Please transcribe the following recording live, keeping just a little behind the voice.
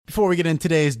Before we get into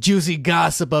today's juicy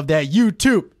gossip of that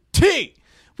YouTube tea,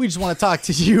 we just want to talk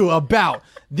to you about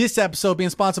this episode being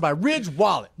sponsored by Ridge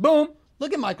Wallet. Boom.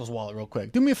 Look at Michael's wallet real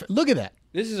quick. Do me a look at that.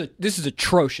 This is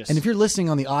atrocious. And if you're listening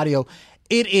on the audio,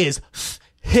 it is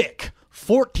thick.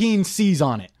 14 C's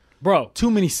on it. Bro,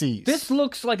 Too many C's. this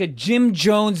looks like a Jim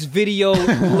Jones video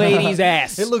lady's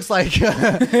ass. It looks like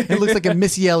a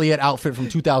Missy Elliott outfit from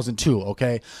 2002,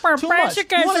 okay? Too much. You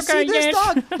want to see this,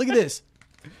 dog? Look at this.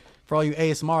 For all you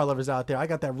ASMR lovers out there, I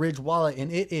got that Ridge wallet,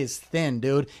 and it is thin,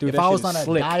 dude. If that I was shit on is a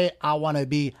slick. diet, I want to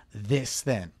be this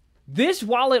thin. This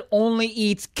wallet only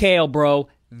eats kale, bro.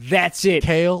 That's it.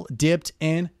 Kale dipped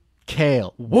in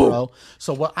kale, bro.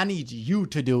 So what I need you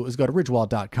to do is go to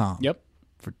ridgewallet.com. Yep.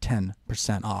 For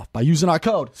 10% off by using our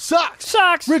code SOCKS.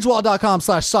 Socks.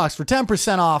 Ridgewallet.com/socks for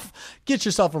 10% off. Get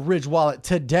yourself a Ridge wallet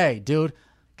today, dude.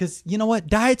 Because you know what?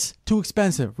 Diet's too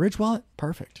expensive. Ridge wallet,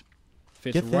 perfect.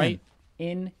 Fits Get thin. right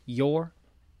in your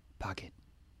pocket.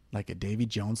 Like a Davy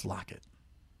Jones locket.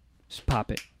 Just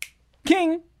pop it.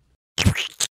 King.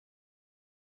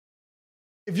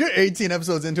 If you're 18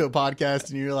 episodes into a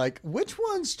podcast and you're like, which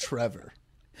one's Trevor?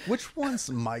 Which one's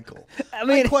Michael?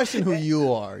 I question who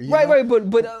you are. You know? Right,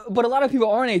 but a lot of people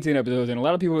aren't 18 episodes, and a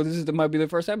lot of people, might be their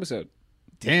first episode.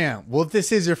 Damn. Well, if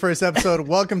this is your first episode,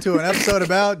 welcome to an episode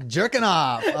about jerking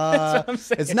off. That's what I'm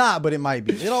saying. It's not, but it might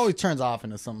be. It always turns off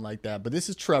into something like that. But this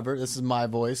is Trevor. This is my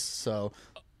voice. So,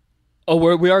 Oh,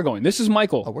 we are going. This is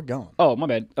Michael. we're going. Oh, my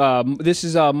bad. This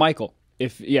is Michael.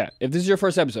 If this is your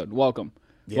first episode, welcome.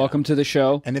 Welcome to the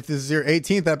show. And if this is your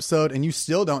 18th episode and you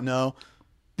still don't know,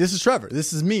 this is Trevor.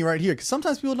 This is me right here. Because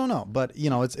sometimes people don't know. But,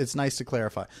 you know, it's nice to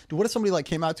clarify. Dude, what if somebody like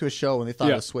came out to a show and they thought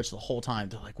it was switched the whole time?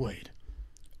 They're like, wait,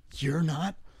 you're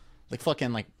not? Like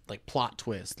fucking like plot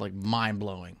twist, like mind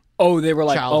blowing. Oh, they were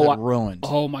like, Childhood ruined.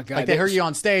 Oh my god! Like they heard you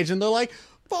on stage and they're like,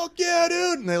 fuck yeah,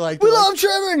 dude. And they're like, We they're love like,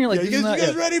 Trevor, and you're like, yeah, this you is not-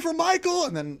 guys yeah. ready for Michael?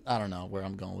 And then I don't know where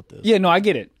I'm going with this. Yeah, no, I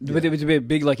get it. But it was a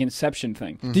big like Inception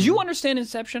thing. Did you understand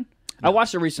Inception? I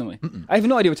watched it recently. I have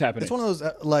no idea what's happening. It's one of those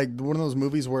one of those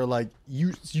movies where like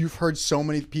you've heard so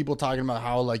many people talking about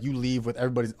how like you leave with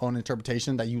everybody's own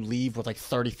interpretation that you leave with like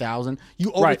 30,000.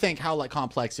 You overthink Right. how like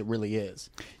complex it really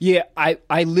is. Yeah,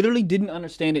 I literally didn't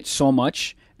understand it so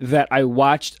much that I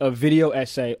watched a video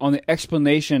essay on the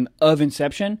explanation of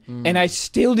Inception, and I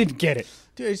still didn't get it.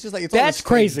 Dude, it's just like it's all That's this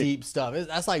crazy. deep stuff.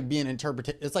 That's like being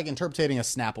It's like interpreting a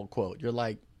Snapple quote. You're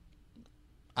like,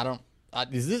 I don't.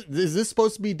 Is this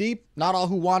supposed to be deep? Not all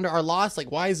who wander are lost.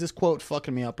 Like, why is this quote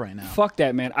fucking me up right now? Fuck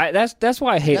that, man. That's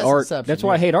why I hate That's art. Inception, That's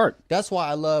why I yeah. hate art. That's why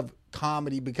I love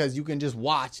comedy, because you can just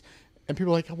watch and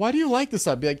people are like, why do you like this?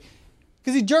 I'd be like,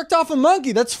 because he jerked off a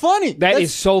monkey. That's funny. That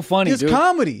is so funny, It's dude.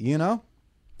 comedy, you know?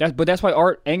 But that's why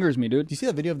art angers me, dude. Do you see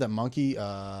that video of that monkey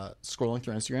scrolling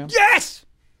through Instagram? Yes,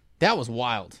 That was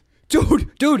wild.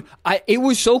 dude. It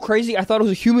was so crazy. I thought it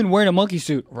was a human wearing a monkey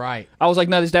suit. Right. I was like,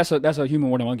 no, that's a human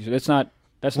wearing a monkey suit.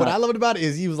 That's What not. I loved about it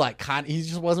is he was like, he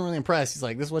just wasn't really impressed. He's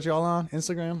like, this is what y'all on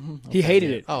Instagram? He Okay, hated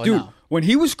yeah. it. Oh, Dude, no. when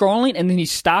he was scrolling and then he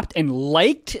stopped and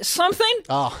liked something,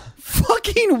 Oh,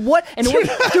 fucking what? And it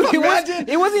imagine-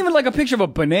 it wasn't even like a picture of a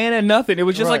banana, nothing. It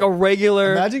was just Right. like a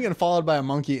regular. imagine getting followed by a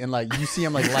monkey and like you see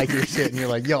him like your shit and you're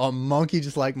like, yo, a monkey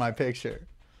just liked my picture.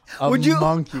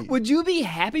 Monkey. Would you be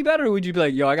happy about it, or would you be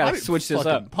like, yo, I I'd gotta be switch this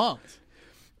fucking up? Pumped.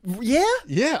 Yeah?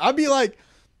 Yeah, I'd be like,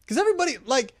 because everybody,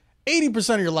 like,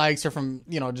 80% of your likes are from,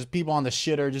 you know, just people on the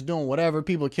shitter, just doing whatever,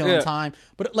 people killing Yeah. time.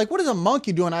 But, like, what is a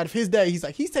monkey doing out of his day?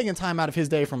 He's taking time out of his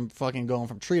day from fucking going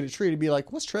from tree to be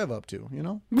like, what's Trev up to, you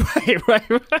know? Right.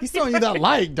 He's throwing you that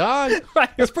like, dog. Right,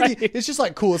 It's pretty, right. it's just,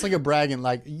 like, cool. It's like a bragging,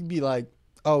 like, you'd be like,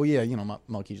 oh, yeah, you know, my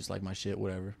monkey just like my shit,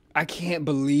 whatever. I can't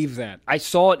believe that. I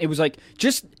saw it. It was like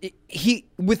he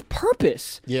with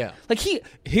purpose. Yeah. Like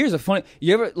here's a funny.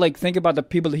 You ever like think about the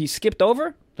people that he skipped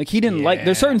over? Like he didn't like.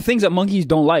 There's Yeah. certain things that monkeys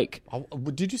don't like.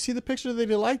 Did you see the picture that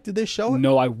they liked? Did they show it?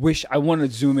 No, I wish I wanted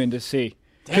to zoom in to see.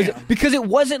 Damn. Because it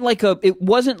wasn't like a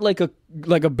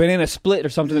banana split or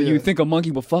something that you would think a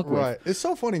monkey would fuck with. Right. It's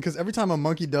so funny because every time a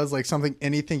monkey does like something,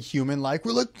 anything human like,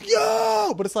 we're like,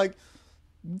 yo! But it's like,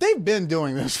 they've been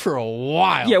doing this for a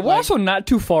while. Yeah, we're Like, also not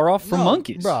too far off from no,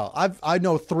 monkeys. Bro, I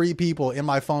know 3 people in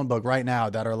my phone book right now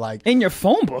that are like, In your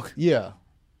phone book. yeah.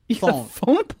 You got a Phone.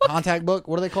 phone book? Contact book?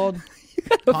 What are they called?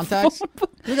 Contacts?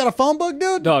 You got a phone book,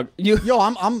 dude? Dog, you Yo,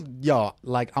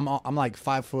 I'm like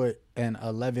 5 foot and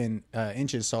 11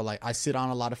 inches, so like I sit on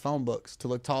a lot of phone books to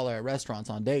look taller at restaurants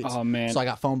on dates. Oh, man. So I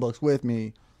got phone books with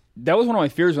me. that was one of my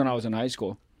fears when I was in high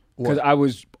school. Because I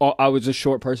was a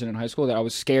short person in high school, that I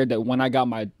was scared that when I got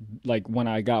my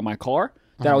car,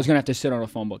 that I was gonna have to sit on a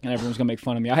phone book and everyone's gonna make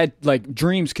fun of me. I had like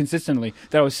dreams consistently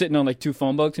that I was sitting on like 2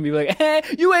 phone books and people like, "Hey,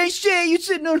 you ain't shit. You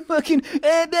sitting on fucking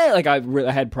like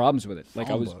I had problems with it. Like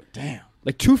I was damn.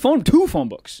 like two phone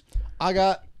books. I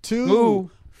got 2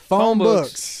 Ooh, phone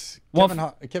books. One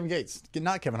Kevin Gates.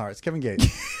 Not Kevin Hart. It's Kevin Gates.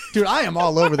 Dude, I am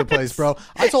all over the place, bro.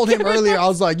 I told him earlier, I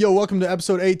was like, yo, welcome to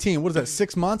episode 18. What is that,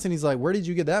 6 months? And he's like, where did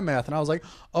you get that math? And I was like,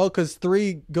 oh, because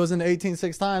 3 goes into 18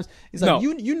 6 times. He's like,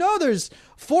 No. you know there's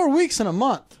 4 weeks in a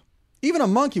month. Even a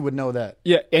monkey would know that.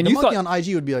 Yeah, and the you monkey thought, on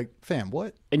IG would be like, fam,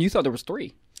 what? and you thought there was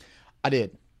 3. I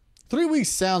did. 3 weeks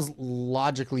sounds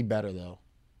logically better, though.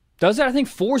 Does it? I think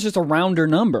 4 is just a rounder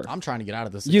number. I'm trying to get out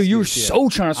of this. You're excuse, so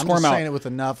trying to I'm squirm just out. saying it with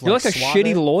enough. You're like a suave.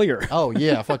 shitty lawyer. Oh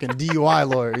yeah, fucking DUI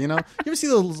lawyer. You know, you ever see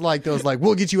those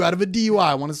we'll get you out of a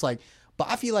DUI one? It's like, but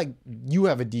I feel like you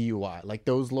have a DUI, like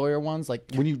those lawyer ones.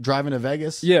 Like when you drive into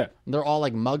Vegas, Yeah. they're all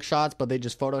like mug shots, but they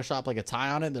just Photoshop like a tie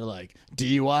on it. They're like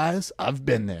DUIs. I've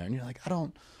been there, and you're like, I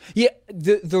don't. Yeah,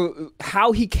 the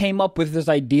how he came up with this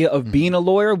idea of being a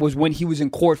lawyer was when he was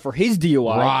in court for his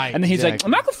DUI, Right, and then he's like, exactly.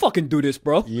 "I'm not gonna fucking do this,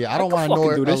 bro." Yeah, I don't can want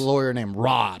fucking do a this. lawyer named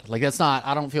Rod. Like that's not.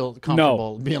 I don't feel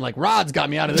comfortable being like Rod's got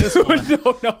me out of this one.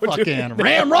 No, Fucking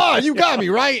Ram Rod, you got me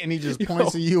right, and he just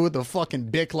points at you with the fucking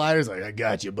Bic lighter. He's like, I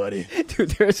got you, buddy. Dude,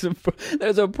 there's a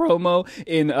promo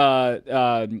in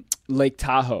Lake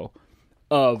Tahoe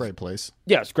of Great place.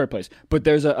 yeah, it's a great place, but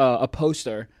there's a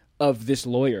poster of this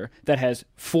lawyer that has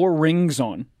 4 rings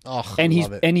on, Oh, and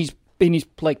love it. he's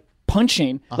like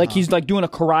punching, like he's like doing a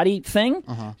karate thing,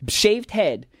 shaved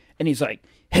head, and he's like,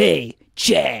 "Hey,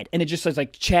 Chad," and it just says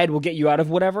like Chad will get you out of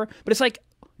whatever, but it's like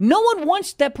no one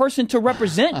wants that person to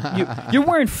represent you. You're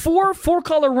wearing 4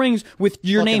 color rings with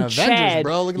your Fucking name Avengers, Chad,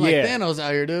 bro, looking like Thanos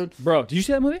out here, dude. Bro, did you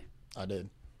see that movie? I did.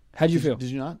 How'd you feel? Did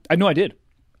you not? I know I did.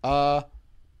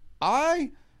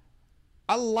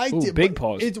 I liked Ooh, it. big but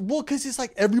pause. It's well, because it's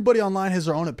like everybody online has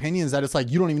their own opinions. That it's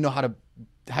like you don't even know how to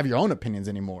have your own opinions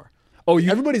anymore. Oh,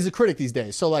 Everybody's a critic these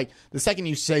days. So like the second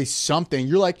you say something,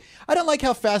 you're like, I don't like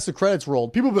how fast the credits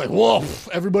rolled. People be like, whoa,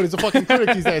 everybody's a fucking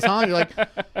critic these days, huh? You're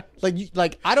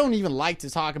like I don't even like to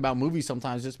talk about movies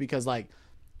sometimes just because like,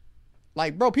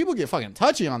 bro, people get fucking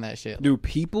touchy on that shit. Dude,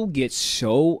 people get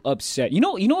so upset. You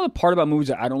know the part about movies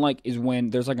that I don't like is when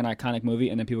there's like an iconic movie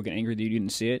and then people get angry that you didn't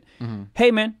see it.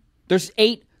 Hey, man, there's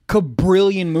 8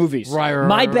 quadrillion movies. Right,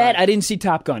 My bad, I didn't see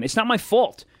Top Gun. It's not my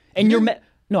fault. And you're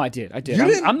no, I did.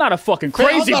 didn't? I'm not a fucking Crazy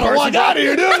crazy person. person. Walk out of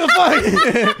here, dude.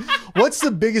 The fuck? What's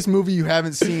the biggest movie you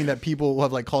haven't seen that people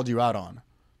have like called you out on?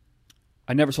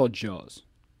 I never saw Jaws.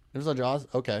 There's no Jaws?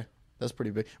 Okay. That's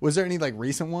pretty big. Was there any like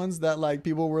recent ones that like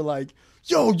people were like,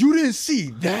 yo, you didn't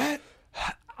see that?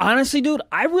 Honestly, dude,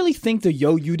 I really think the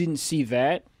 "Yo, you didn't see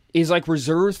that" is like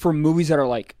reserved for movies that are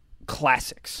like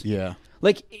classics. Yeah.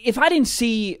 Like if I didn't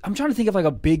see, I'm trying to think of like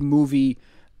a big movie.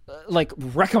 Like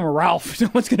Wreck-Em Ralph,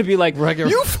 someone's gonna be like, Wreck-Em-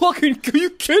 "You fucking, are you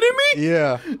kidding me?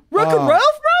 Yeah. Wreck-Em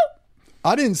Ralph, bro?"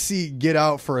 I didn't see Get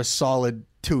Out for a solid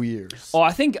 2 years. Oh,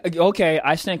 I think okay,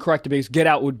 I stand corrected because Get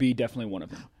Out would be definitely one of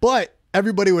them. But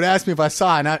everybody would ask me if I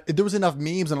saw it. And there was enough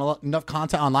memes and enough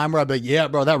content online where I'd be like, yeah,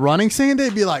 bro, that running scene,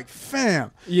 they'd be like,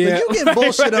 fam. Yeah. Like, you get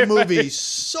bullshit a movie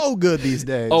so good these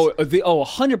days. Oh,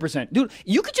 100%. Dude,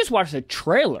 you could just watch the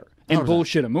trailer and 100%.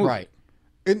 bullshit a movie. Right.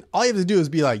 And all you have to do is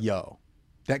be like, yo,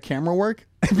 that camera work?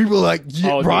 And people are like,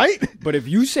 yeah, Oh, dude. right? But if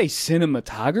you say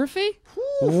cinematography,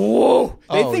 whoa,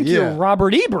 they Oh, think yeah. you're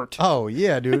Robert Ebert. Oh,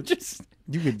 yeah, dude. Just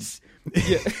You could.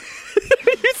 yeah.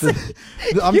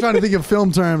 I'm trying to think of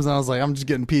film terms, and I was like, I'm just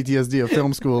getting PTSD of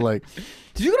film school. Like,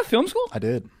 Did you go to film school? I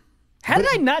did. How did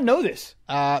I not know this?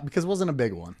 Because it wasn't a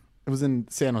big one. It was in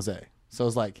San Jose. So it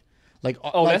was like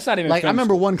Oh, that's not even like I film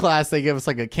remember school. one class they gave us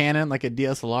like a Canon, like a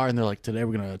DSLR, and they're like, today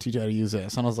we're gonna teach you how to use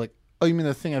this. And I was like, oh, you mean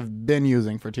the thing I've been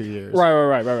using for 2 years?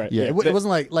 Right. Yeah, it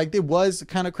wasn't like it was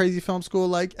kind of crazy film school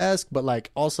like esque, but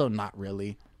like also not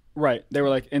really. Right. They were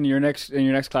like, in your next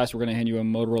class, we're going to hand you a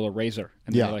Motorola Razr.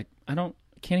 And Yeah. they're like, I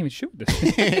can't even shoot with this.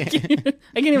 I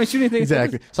can't even shoot anything.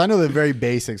 Exactly. So I know the very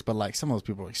basics, but like some of those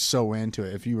people are like so into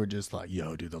it. If you were just like,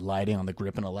 yo, dude, the lighting on the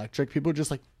grip and electric, people are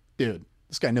just like, dude,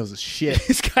 this guy knows his shit.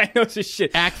 This guy knows his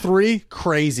shit. Act 3,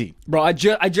 crazy. Bro, I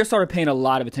just started paying a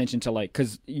lot of attention to like,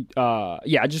 cause, I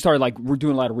just started like, we're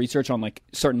doing a lot of research on like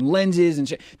certain lenses and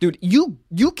shit. Dude, you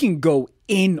can go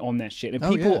in on that shit. And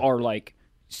people are like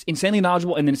insanely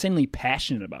knowledgeable and insanely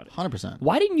passionate about it. 100%.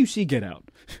 Why didn't you see Get Out?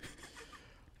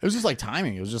 It was just like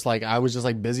timing. It was just like I was just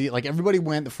like busy. Like everybody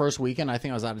went the first weekend. I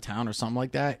think I was out of town or something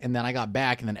like that. And then I got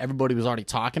back, and then everybody was already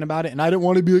talking about it. And I didn't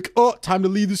want to be like, oh, time to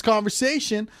leave this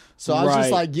conversation. So I was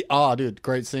just Right. like, yeah, oh, dude,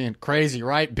 great scene, crazy,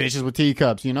 right? Bitches with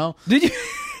teacups, you know. Did you?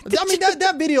 I mean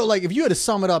that video, like if you had to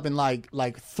sum it up in like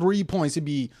 3 points, it'd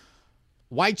be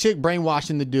white chick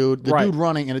brainwashing the dude, the Right. dude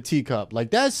running in a teacup. Like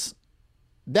that's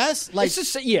like It's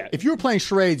just yeah, if you were playing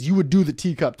charades, you would do the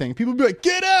teacup thing. People would be like,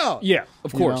 "Get out!" yeah,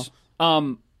 of course.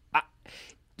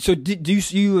 So do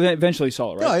you eventually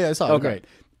saw it, right? Oh, yeah, I saw it. Okay. Great.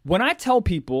 When I tell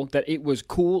people that it was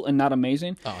cool and not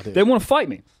amazing, dude. they want to fight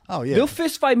me. Oh, yeah. They'll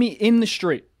fist fight me in the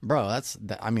street. Bro, that's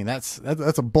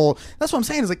a bold. That's what I'm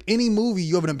saying. Is like any movie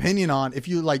you have an opinion on. If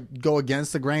you like go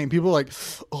against the grain, people are like,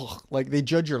 oh, like they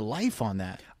judge your life on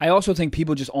that. I also think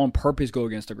people just on purpose go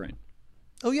against the grain.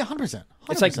 Oh yeah, 100%.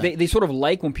 It's like they sort of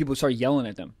like when people start yelling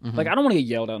at them. Like I don't want to get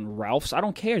yelled at on Ralph's. I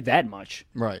don't care that much.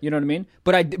 Right. You know what I mean?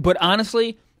 But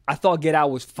honestly, I thought Get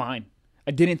Out was fine.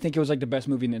 I didn't think it was like the best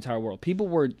movie in the entire world. People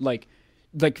were like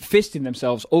fisting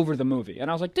themselves over the movie,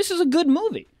 and I was like, this is a good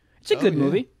movie. It's a good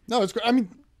movie. No, it's great. I mean,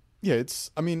 yeah, it's.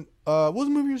 I mean, what was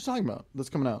the movie you were talking about that's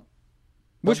coming out?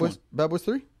 Which one? Bad Boys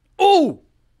 3. Oh,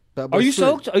 Bad Boys are you 3.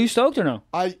 stoked? Are you stoked or no?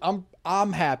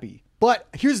 I'm happy. But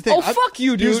here's the thing. Oh, fuck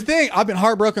you, dude. Here's the thing. I've been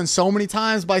heartbroken so many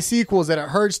times by sequels that it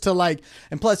hurts to like.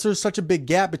 And plus, there's such a big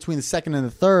gap between the second and the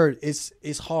third. It's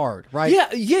hard, right? Yeah.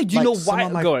 Do you know Some why?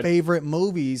 of my Go ahead. favorite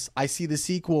movies, I see the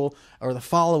sequel or the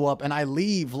follow up, and I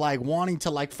leave like wanting to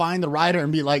like find the writer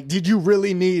and be like, "Did you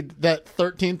really need that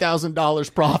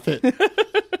 $13,000 profit?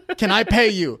 Can I pay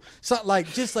you?" So like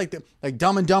just like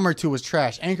Dumb and Dumber 2 was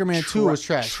trash. Anchorman 2 was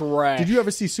trash. Did you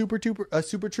ever see Super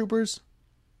Troopers?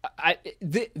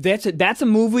 That's a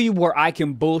movie where I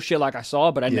can bullshit like I saw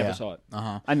it, but I never saw it.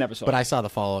 I never saw it. But I saw the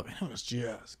follow up, and it was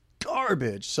just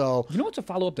garbage. So You know what's a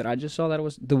follow up that I just saw that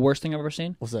was the worst thing I've ever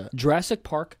seen? What's that? Jurassic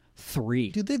Park 3.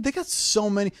 dude, they got so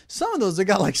many. Some of those they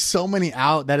got like so many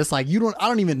out that it's like I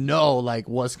don't even know like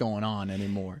what's going on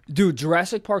anymore. Dude,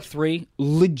 Jurassic Park 3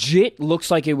 legit looks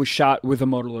like it was shot with a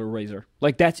Motorola Razr.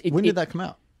 Like that's it. When did that come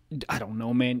out? I don't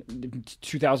know, man.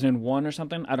 2001 or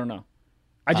something? I don't know.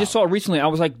 I just saw it recently. I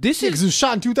was like, this Because is it was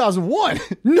shot in 2001.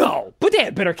 no, but they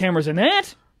had better cameras than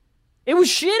that. It was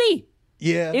shitty.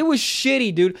 Yeah, It was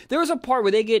shitty, dude. There was a part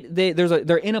where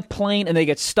they're in a plane and they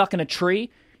get stuck in a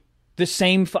tree. The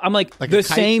same. I'm like Like the a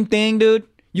kite? same thing, dude.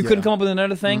 You couldn't Yeah. come up with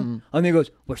another thing. And he goes,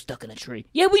 "We're stuck in a tree."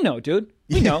 Yeah, we know, dude.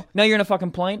 We know. Now you're in a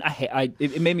fucking plane.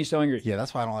 It made me so angry. Yeah,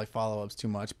 that's why I don't like follow ups too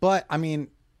much. But I mean,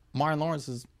 Martin Lawrence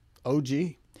is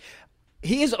OG.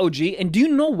 He is OG, and do you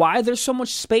know why there's so much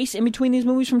space in between these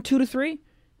movies from 2 to 3?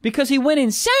 Because he went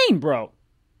insane, bro.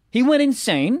 He went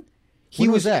insane. He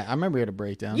When was that? I remember he had a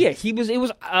breakdown. Yeah, he was. It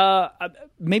was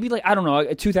maybe like I don't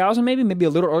know, 2000, maybe a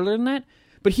little earlier than that.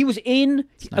 But he was in.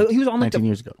 He was on like 19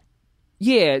 years ago.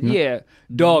 yeah,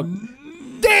 dog.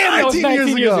 Damn, that was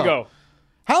 19 years ago.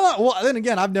 How long? Well, then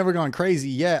again, I've never gone crazy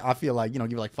yet. I feel like, give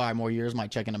it like 5 more years,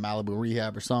 might check into Malibu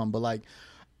rehab or something. But like,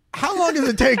 how long does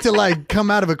it take to like come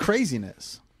out of a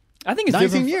craziness? I think it's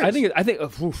 19 different. years. I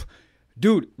think, oof.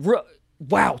 Dude,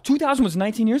 wow, 2000 was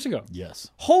 19 years ago.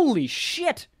 Yes. Holy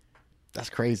shit, That's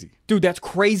crazy. dude, that's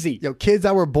crazy. Yo, kids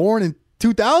that were born in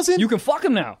 2000? You can fuck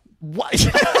him now. What?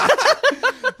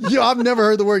 Yo, I've never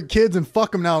heard the word kids and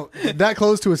fuck them now that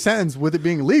close to a sentence with it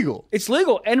being legal. It's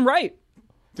legal and right.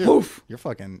 Dude, Oof.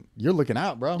 you're looking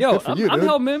out, bro. Yo, Good for you, I'm dude.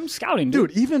 helping him scouting, dude.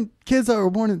 Dude, even kids that were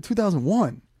born in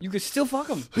 2001. You could still fuck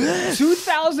him.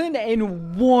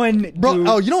 2001, Bro, dude.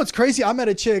 oh, you know what's crazy? I met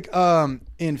a chick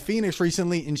in Phoenix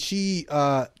recently, and she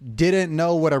didn't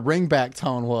know what a ringback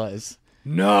tone was.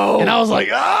 No. And I was like,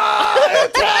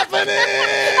 it's happening!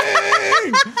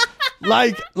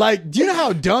 like, do you know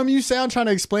how dumb you sound trying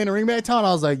to explain a ringback tone?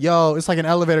 I was like, yo, it's like an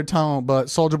elevator tone, but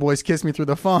Soulja Boy's Kiss Me Through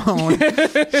the Phone.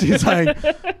 She's like,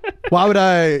 why would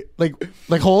I like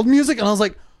hold music? And I was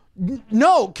like,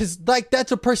 no, because like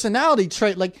that's a personality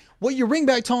trait. Like what your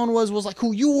ringback tone was like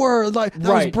who you were. Like that was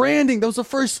Right. branding. That was the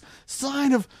first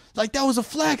sign of like that was a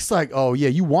flex. Like, oh yeah,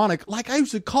 you want to like I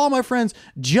used to call my friends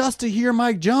just to hear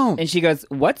Mike Jones. And she goes,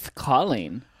 "What's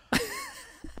calling?"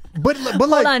 But Hold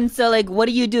like on. So like, what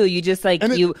do? You just like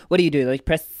And it- what do you do? Like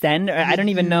press send? Or I don't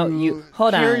even know. You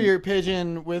hold on. Carrier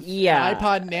pigeon with Yeah. an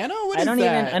iPod Nano. What I is don't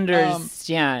that? even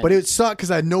understand. But it sucked because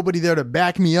I had nobody there to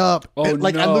back me up. Oh, And,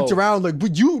 like I no. looked around, like,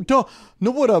 but you don't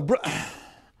know what a.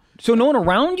 so no one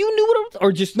around you knew what it was,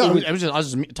 or just No, it was- I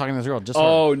was just talking to this girl. Just her.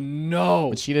 oh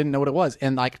no. But she didn't know what it was,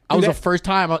 and like I was the first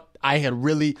time I had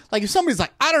really like if somebody's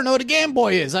like I don't know what a Game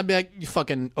Boy is, I'd be like you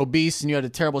fucking obese and you had a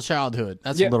terrible childhood.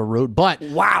 That's Yeah. a little rude, but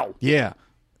Wow. yeah,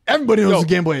 everybody knows what a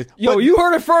Game Boy is. Yo, you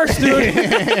heard it first,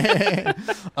 dude.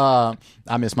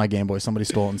 I miss my Game Boy. Somebody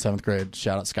stole it in 7th grade.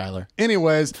 Shout out Skylar.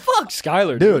 Anyways, Fuck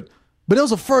Skylar, dude, but it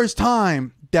was the first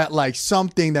time that like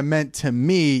something that meant to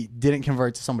me didn't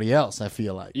convert to somebody else. I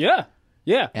feel like, Yeah.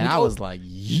 Yeah. and I was like,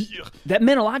 yeah. that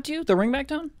meant a lot to you. The ringback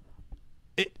tone.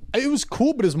 It was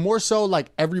cool, but it was more so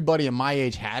like everybody in my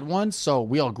age had one, so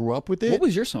we all grew up with it. What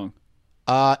was your song?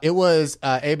 It was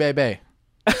Hey Baby.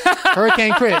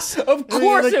 Hurricane Chris. Of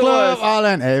course it was. All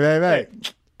in. Hey Baby.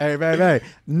 Hey baby.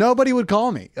 Nobody would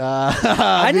call me.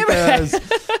 I never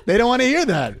they don't want to hear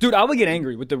that. Dude, I would get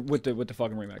angry with the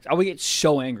fucking remix. I would get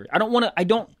so angry. I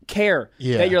don't care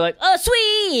that you're like, oh,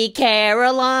 sweet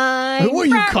Caroline. Who are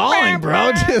you calling,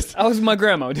 bro? I was my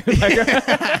grandma, dude.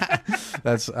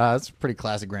 That's pretty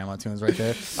classic grandma tunes right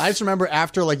there. I just remember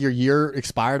after like your year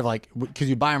expired, like because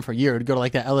you'd buy them for a year, it'd go to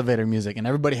like that elevator music, and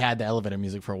everybody had the elevator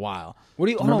music for a while. What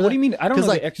do you mean? I don't know. Because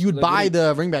like you'd buy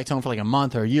the ringback tone for like a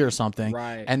month or a year or something,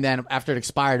 right? And then after it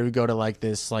expired, it would go to like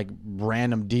this like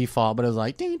random default, but it was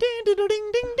like ding ding ding ding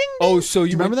ding ding. Oh, so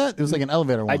you remember that? It was like an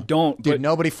elevator one. I don't, dude.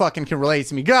 Nobody fucking can relate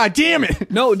to me. God damn it!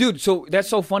 No, dude. So that's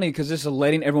so funny because this is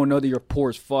letting everyone know that you're poor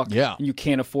as fuck. Yeah, and you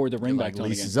can't afford the ringback tone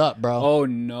lease again. Is up, bro. Oh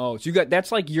no! So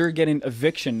that's like you're getting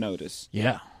eviction notice.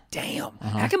 Yeah. Damn.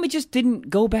 How come it just didn't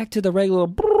go back to the regular?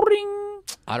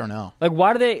 I don't know. Like,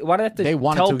 why do they have to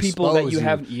tell people that you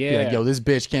have? Yeah. Like, yo, this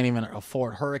bitch can't even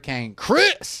afford Hurricane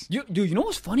Chris. Dude, you know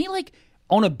what's funny? Like,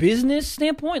 on a business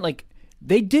standpoint, like,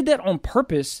 they did that on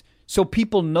purpose so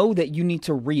people know that you need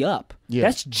to re-up. Yeah.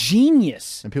 That's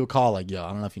genius. And people call like, yo, I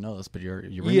don't know if you know this, but your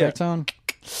ringback tone,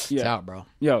 it's out, bro.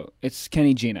 Yo, it's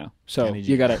Kenny G now. So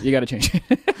you gotta change it.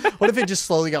 What if it just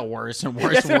slowly got worse and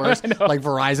worse and worse? Like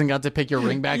Verizon got to pick your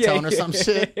ringback tone or some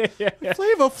shit.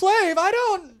 Flavor Flav, I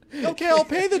don't. Okay, I'll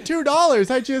pay the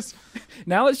 $2. I just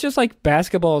now it's just like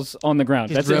basketballs on the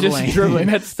ground. That's dribbling. Just dribbling.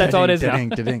 That's all it is now.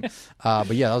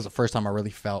 But yeah, that was the first time I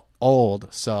really felt old.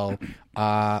 So,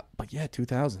 but yeah,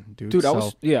 2000, dude. Dude,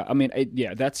 I mean,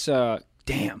 that's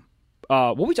damn.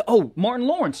 What we Martin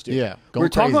Lawrence, dude. Yeah, we're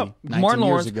talking about Martin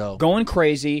Lawrence ago. Going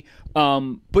crazy.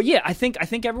 But yeah, I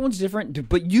think everyone's different.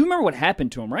 But you remember what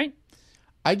happened to him, right?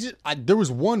 There was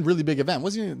one really big event.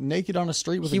 Was he naked on the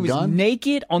street with a gun? He was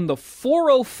naked on the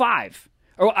 405.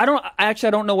 Or I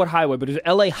don't know what highway, but it was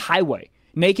LA highway.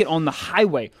 Naked on the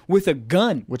highway with a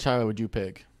gun. Which highway would you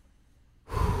pick?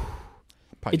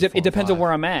 It depends on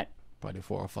where I'm at. Probably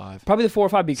 405. Probably the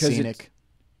 405 because scenic.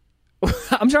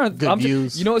 I'm trying to. Good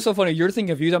views. You know what's so funny? You're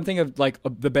thinking of views. I'm thinking of like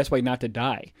the best way not to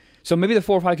die. So maybe the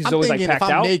 405 because it's always like packed out.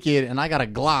 If I'm naked and I got a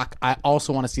Glock, I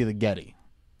also want to see the Getty.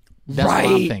 That's what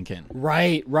I'm thinking.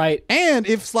 Right. And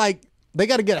if it's like they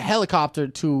got to get a helicopter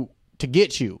to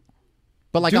get you,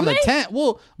 but like on the tent,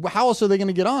 well, how else are they going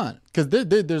to get on? Because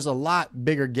there's a lot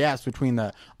bigger gaps between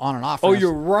the on and off ramps. Oh,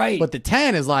 you're right. But the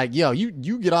tent is like, yo,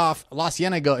 you get off La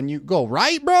Cienega and you go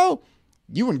right, bro.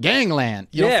 You in gangland.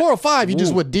 You know, 405, you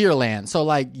just with deer land. So,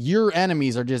 like, your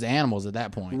enemies are just animals at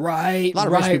that point. Right. A lot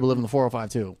of rich people live in the 405,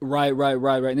 too. Right.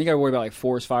 And you got to worry about, like,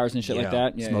 forest fires and shit like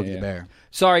that. Smokey the Bear.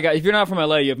 Sorry, guys. If you're not from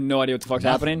LA, you have no idea what the fuck's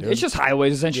happening. Dude. It's just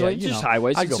highways, essentially. It's just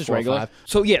highways. It's just regular.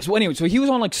 So, anyway, so he was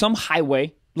on, like, some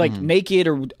highway, like, naked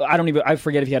or I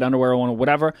forget if he had underwear on or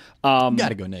whatever. You got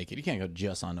to go naked. You can't go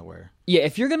just underwear. Yeah,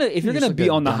 if you're going to be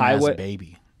on the highway.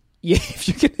 Baby. Yeah, if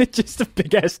you get just a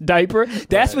big ass diaper,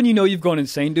 that's when you know you've gone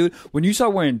insane, dude. When you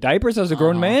start wearing diapers as a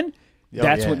grown man,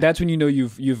 that's when you know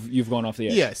you've gone off the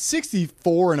edge. Yeah,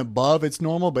 64 and above, it's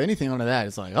normal, but anything under that,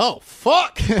 it's like, oh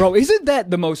fuck, bro. Isn't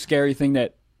that the most scary thing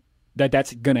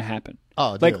that's gonna happen?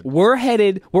 Oh, dude. Like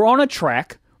we're on a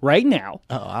track right now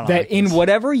that in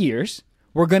whatever years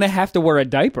we're gonna have to wear a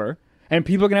diaper, and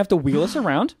people are gonna have to wheel us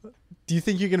around. Do you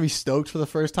think you're gonna be stoked for the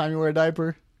first time you wear a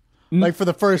diaper? Like for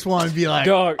the first one, be like,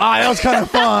 dog. That was kind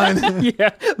of fun.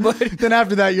 Yeah, but then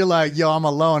after that, you're like, yo, I'm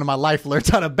alone and my life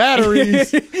alerts out of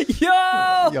batteries. Yo,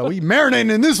 we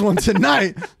marinating in this one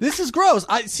tonight. This is gross.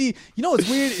 I see. You know what's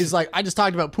weird is like I just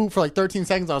talked about poop for like 13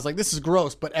 seconds. I was like, this is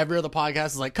gross. But every other podcast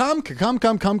is like, come,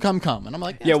 and I'm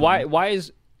like, yeah. Why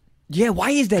is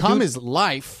that? Cum dude? is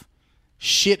life.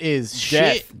 Shit is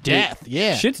death.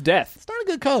 Yeah, shit's death. It's not a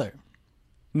good color.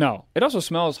 No, it also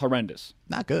smells horrendous.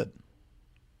 Not good.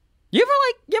 You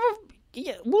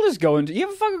we'll just go into, you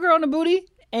ever fuck a girl in the booty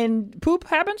and poop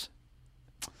happens?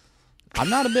 I'm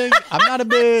not a big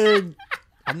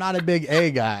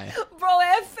A guy. Bro,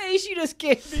 that face you just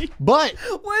gave me but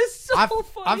was so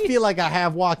funny. I feel like I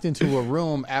have walked into a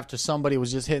room after somebody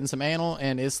was just hitting some anal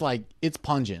and it's like, it's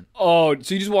pungent. Oh,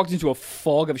 so you just walked into a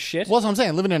fog of shit? Well, that's what I'm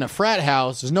saying. Living in a frat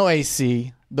house, there's no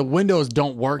AC. The windows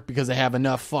don't work because they have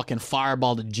enough fucking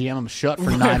fireball to jam them shut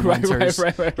for 9 winters.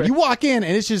 Right. You walk in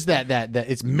and it's just that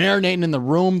it's marinating in the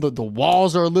room. The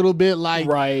walls are a little bit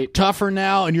like tougher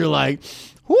now, and you're like,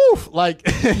 whoo, like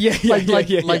like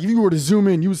if you were to zoom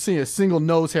in, you would see a single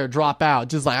nose hair drop out.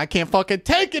 Just like I can't fucking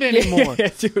take it anymore.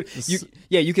 Dude.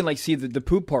 You can like see the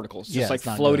poop particles just like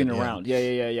floating around.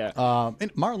 Yeah.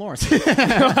 And Martin Lawrence.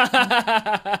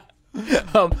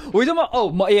 We're talking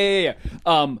about yeah.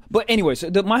 But anyway, so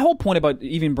my whole point about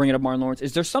even bringing up Martin Lawrence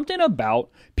is there's something about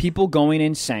people going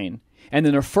insane, and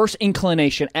then their first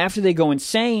inclination after they go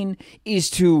insane is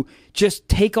to just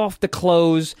take off the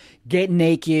clothes, get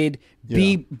naked,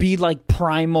 be like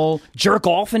primal, jerk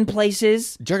off in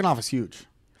places. Jerking off is huge.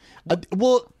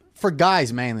 Well, for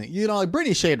guys mainly, you know, like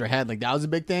Britney shaved her head, like that was a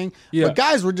big thing. Yeah. But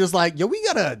guys were just like, yo, we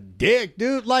got a dick,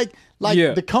 dude. Like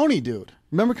the Coney dude.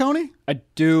 Remember Coney? I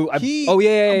do. He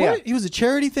was a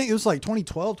charity thing. It was like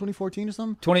 2012, 2014 or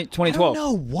something. 2012. I don't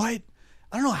know what.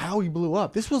 I don't know how he blew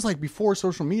up. This was like before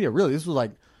social media. Really, this was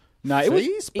like Facebook,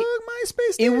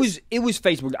 MySpace. It was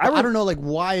Facebook. I don't know like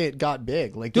why it got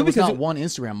big. Like there was not one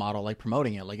Instagram model like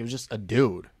promoting it. Like it was just a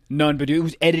dude. None, but dude, it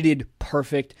was edited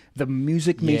perfect. The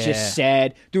music made you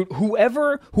sad, dude.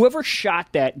 Whoever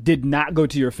shot that did not go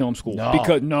to your film school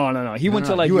because no. He went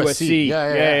to like USC.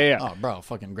 Yeah. Oh, bro,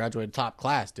 fucking graduated top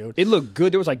class, dude. It looked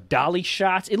good. There was like dolly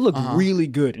shots. It looked really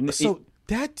good. And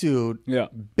that dude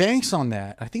banks on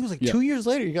that. I think it was like 2 years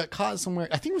later. He got caught somewhere.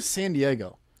 I think it was San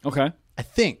Diego. Okay. I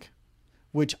think.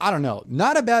 Which, I don't know.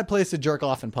 Not a bad place to jerk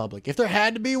off in public. If there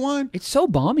had to be one. It's so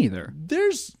balmy there.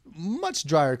 There's much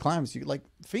drier climates. You like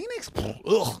Phoenix?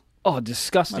 Ugh. Oh,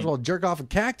 disgusting. Might as well jerk off a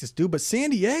cactus, dude. But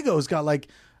San Diego's got like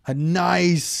a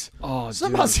nice...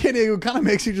 somehow San Diego kind of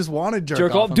makes you just want to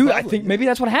jerk off. Dude, I think maybe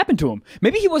that's what happened to him.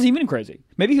 Maybe he wasn't even crazy.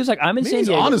 Maybe he was like, I'm in San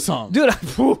Diego. He's on to something.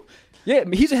 Dude, yeah,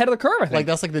 he's ahead of the curve, I think. Like,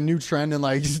 that's like the new trend in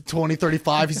like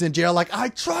 2035. He's in jail like, I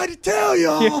tried to tell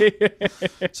y'all.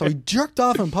 So he jerked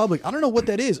off in public. I don't know what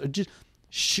that is. Or just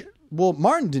well,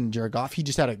 Martin didn't jerk off. He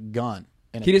just had a gun.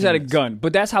 He just had a gun.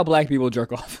 But that's how black people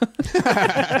jerk off.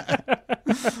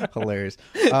 Hilarious.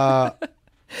 Yeah,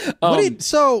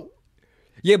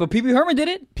 but Pee Wee Herman did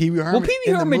it. Pee Wee Herman. Well, Pee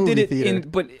Wee Herman did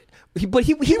it but he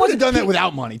would have done that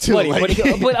without money too.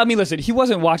 But I mean, listen, he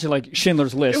wasn't watching like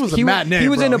Schindler's List. It was a matinee.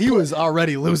 He was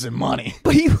already losing money.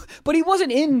 But he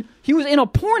wasn't in. He was in a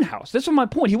porn house. That's my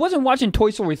point. He wasn't watching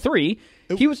Toy Story 3.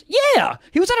 He was at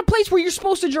a place where you're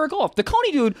supposed to jerk off. The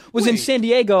Coney dude was in San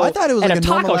Diego. I thought it was at like a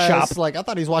taco shop. Like I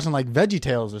thought he was watching like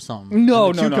VeggieTales or something.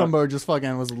 No, the cucumber just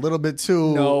fucking was a little bit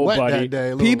too wet that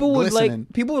day. People would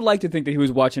like to think that he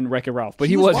was watching Wreck-It Ralph, but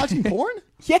he was watching porn.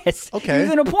 Yes. Okay. He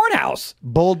was in a porn house.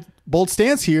 Bold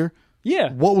stance here.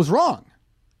 Yeah. What was wrong?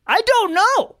 I don't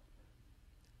know.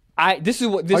 Are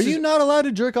you not allowed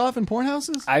to jerk off in porn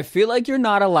houses? I feel like you're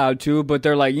not allowed to, but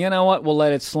they're like, you know what? We'll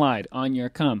let it slide on your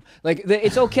cum. Like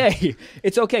it's okay,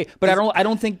 it's okay. But I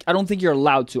don't think you're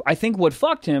allowed to. I think what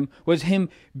fucked him was him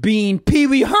being Pee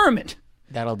Wee Herman.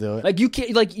 That'll do it. Like you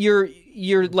can't. Like you're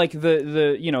like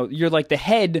you're like the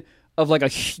head of like a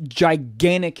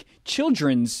gigantic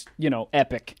children's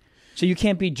epic. So you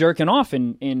can't be jerking off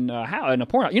in a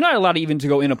porn house. You're not allowed even to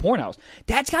go in a porn house.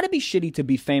 That's got to be shitty to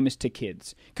be famous to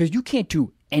kids because you can't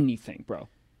do anything, bro.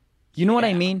 You know what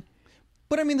I mean?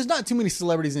 But I mean, there's not too many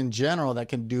celebrities in general that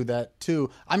can do that too.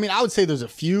 I mean, I would say there's a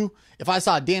few. If I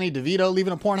saw Danny DeVito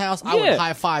leaving a porn house, I would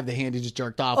high five the hand he just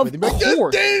jerked off with. Of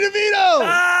course, Danny DeVito.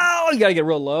 Oh, you gotta get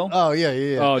real low. Oh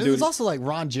yeah. Oh, dude. There's also like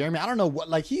Ron Jeremy. I don't know what.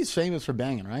 Like he's famous for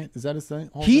banging, right? Is that his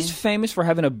thing? He's famous for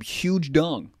having a huge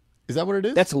dung. Is that what it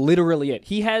is? That's literally it.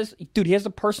 He has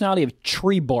the personality of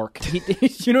tree bark.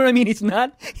 You know what I mean? He's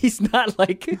not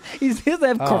like, he doesn't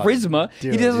have charisma.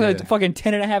 Dude, he doesn't have a fucking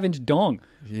 10.5-inch dong.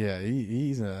 Yeah,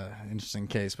 he's an interesting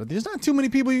case. But there's not too many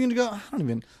people you can go,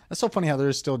 that's so funny how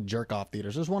there's still jerk-off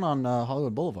theaters. There's one on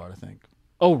Hollywood Boulevard, I think.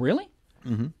 Oh, really?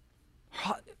 Mm-hmm.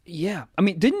 Yeah. I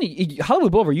mean,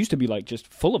 Hollywood Boulevard used to be like just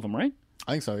full of them, right?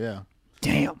 I think so, yeah.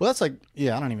 Damn. Well, that's like,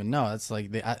 I don't even know. That's like,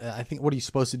 I think, what are you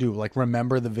supposed to do? Like,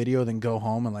 remember the video, then go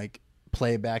home and like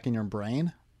play it back in your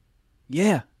brain?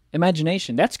 Yeah.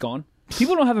 Imagination. That's gone.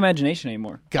 People don't have imagination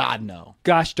anymore. God, no.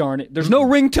 Gosh darn it. There's no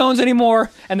ringtones anymore,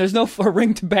 and there's no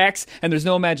ring-to-backs, and there's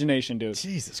no imagination, dude.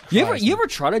 Jesus Christ. You ever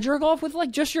try to jerk off with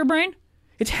like just your brain?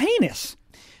 It's heinous.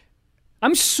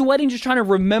 I'm sweating just trying to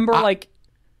remember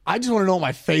I just want to know what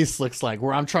my face looks like,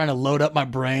 where I'm trying to load up my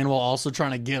brain while also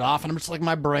trying to get off, and I'm just like,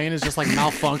 my brain is just like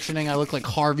malfunctioning. I look like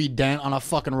Harvey Dent on a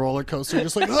fucking roller coaster,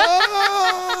 just like,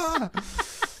 ah!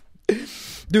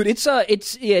 Dude, it's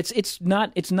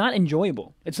not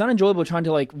enjoyable. It's not enjoyable trying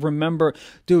to like remember,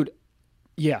 dude.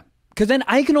 Yeah, because then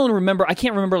I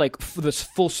can't remember like this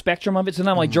full spectrum of it. So then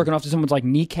I'm like jerking off to someone's like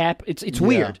kneecap. It's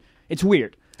weird. It's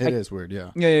weird. It is weird,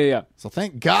 yeah. Yeah. So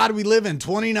thank God we live in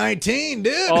 2019,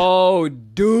 dude. Oh,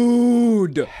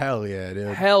 dude. Hell yeah,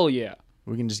 dude. Hell yeah.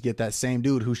 We can just get that same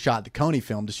dude who shot the Coney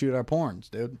film to shoot our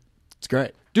porns, dude. It's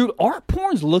great. Dude, are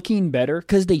porns looking better?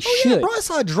 Because they should. Yeah, bro, I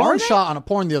saw a drone shot on a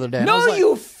porn the other day. No,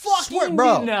 you fucking fucking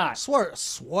bro, did not.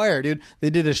 Swear, dude. They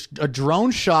did a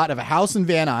drone shot of a house in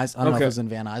Van Nuys. I don't know if it was in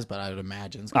Van Nuys, but I would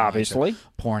imagine. It's Obviously.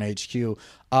 like Porn HQ.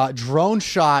 Drone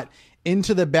shot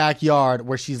into the backyard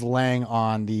where she's laying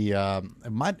on the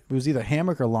it was either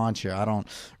hammock or lawn chair. I don't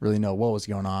really know what was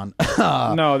going on.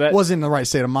 No, that wasn't in the right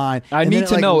state of mind. I and need then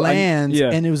to it, know. Lands,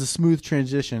 yeah. and it was a smooth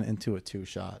transition into a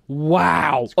 2-shot.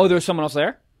 Wow. Oh, there was someone else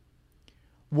there?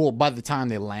 Well, by the time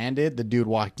they landed, the dude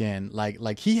walked in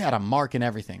like he had a mark and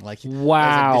everything. Like,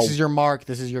 wow, like, this is your mark.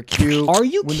 This is your cue. Are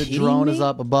you when kidding the drone me? is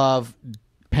up above,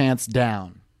 pants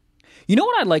down? You know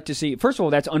what I'd like to see? First of all,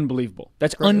 that's unbelievable.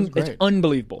 That's it's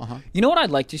unbelievable. You know what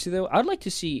I'd like to see though? I'd like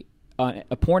to see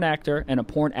a porn actor and a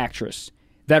porn actress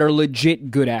that are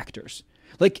legit good actors.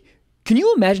 Like, can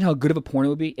you imagine how good of a porn it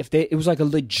would be if it was like a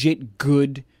legit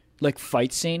good like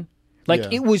fight scene?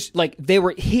 Like it was like they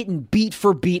were hitting beat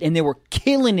for beat and they were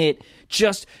killing it.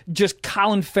 Just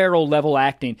Colin Farrell level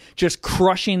acting, just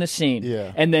crushing the scene.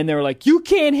 Yeah. And then they were like, "You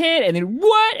can't hit," and then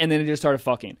what? And then they just started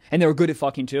fucking, and they were good at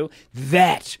fucking too.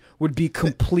 That would be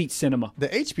complete cinema. The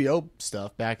HBO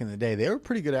stuff back in the day, they were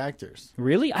pretty good actors.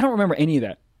 Really, I don't remember any of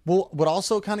that. Well, but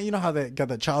also kind of, you know how they got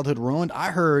that childhood ruined?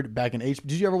 I heard back in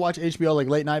did you ever watch HBO like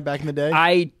late night back in the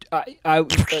day?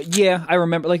 Yeah, I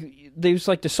remember. Like, there's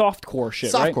like the softcore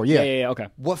shit, right? Softcore, yeah. Yeah, okay.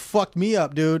 What fucked me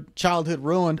up, dude? Childhood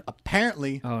ruined.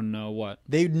 Apparently, Oh no, what?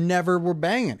 they never were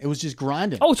banging. It was just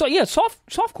grinding. Oh, so yeah,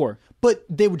 softcore. But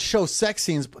they would show sex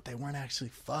scenes, but they weren't actually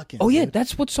fucking. Oh yeah, dude.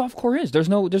 that's what softcore is. There's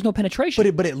no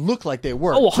penetration. But it looked like they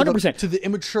were. Oh, 100%. To the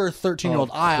immature 13-year-old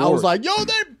Of eye, I course. was like, yo,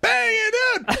 they banging,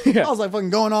 dude. Yeah. I was like fucking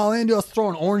going all in, dude. I was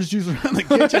throwing orange juice around the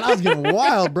kitchen. I was getting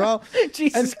wild, bro.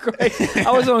 Jesus Christ!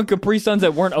 I was on Capri Suns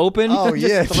that weren't open. Oh, just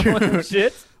yeah, throwing dude.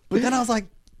 shit. But then I was like,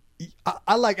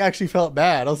 I like actually felt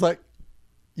bad. I was like,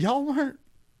 y'all weren't.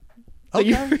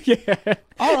 Okay. Yeah.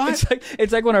 All right.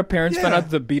 It's like when our parents found Yeah. out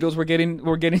the Beatles were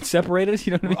getting separated.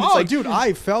 You know what I mean? It's Oh, like, dude,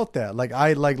 I felt that. Like,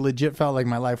 I legit felt like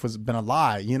my life was been a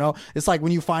lie. You know, it's like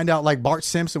when you find out like Bart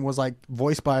Simpson was like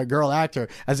voiced by a girl actor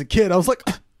as a kid. I was like,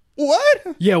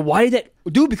 what? yeah. Why did that,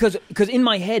 dude? Because in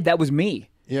my head that was me.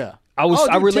 Yeah. I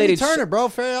related. Timmy Turner, bro.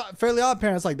 Fairly Odd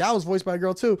Parents, like that was voiced by a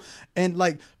girl too. And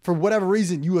like for whatever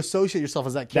reason, you associate yourself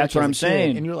as that character. That's what as a I'm kid,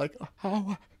 saying. and you're like,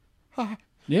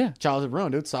 Yeah. childhood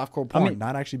ruined, dude. Softcore porn,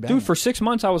 not actually bad. Dude, for 6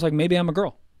 months I was like, maybe I'm a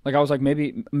girl. Like I was like,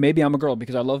 maybe I'm a girl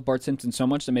because I love Bart Simpson so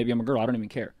much that maybe I'm a girl. I don't even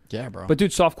care. Yeah, bro. But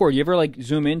dude, softcore. You ever like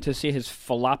zoom in to see his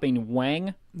flopping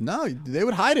wang? no, they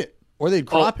would hide it or they'd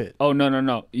crop it. Oh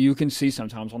no. You can see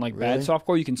sometimes on like bad Really?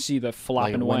 softcore. You can see the Like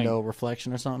flopping a wang. window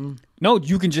reflection or something. No,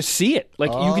 you can just see it.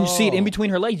 Like you can see it in between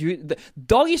her legs. The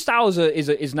doggy style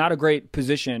is not a great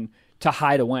position to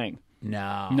hide a wang.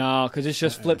 No, because it's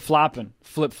just flip flopping.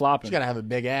 You gotta have a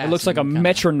big ass. It looks like a and kinda-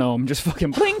 metronome, just fucking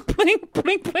blink, blink,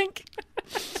 blink, blink.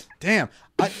 Damn,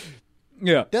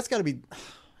 Yeah. that's gotta be.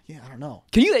 Yeah, I don't know.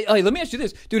 Can you? Let me ask you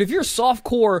this, dude. If you're a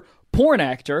softcore porn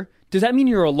actor, does that mean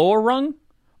you're a lower rung,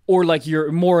 or like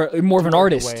you're more of an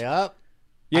artist? Way up.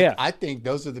 Yeah. I think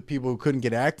those are the people who couldn't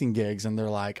get acting gigs, and they're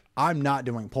like, I'm not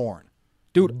doing porn.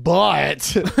 Dude. But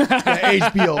the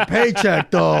HBO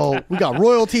paycheck, though. We got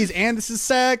royalties, and this is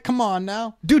sad. Come on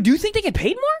now. Dude, do you think they get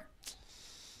paid more?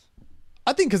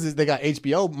 I think because they got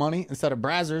HBO money instead of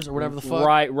Brazzers or whatever the fuck.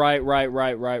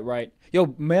 Right.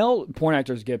 Yo, male porn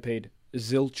actors get paid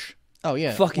zilch. Oh,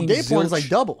 yeah. Fucking gay porn is zilch. like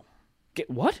double. Get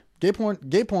what? Gay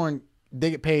porn, they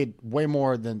get paid way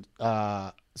more than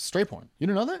straight porn. You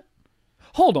didn't know that?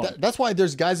 Hold on. That's why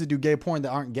there's guys that do gay porn that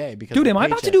aren't gay. Because Dude, of am I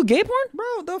about to paycheck. do gay porn?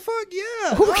 Bro, the fuck,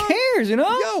 yeah. Who cares, you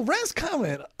know? Yo, rent's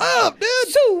coming up, dude.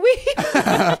 Sweet.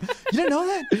 You didn't know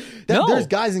that? No. There's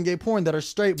guys in gay porn that are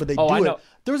straight, but they do I it. know.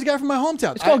 There was a guy from my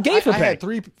hometown. It's called gay for I pay.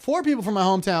 had 4 people from my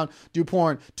hometown do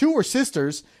porn. 2 were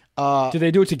sisters. Do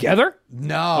they do it together?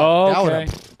 No. Oh, that okay.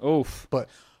 would've- Oof.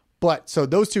 But so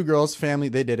those 2 girls, family,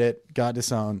 they did it, got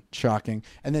disowned, shocking.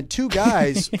 And then 2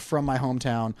 guys from my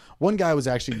hometown. One guy was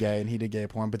actually gay and he did gay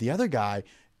porn, but the other guy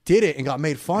did it and got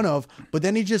made fun of. But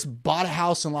then he just bought a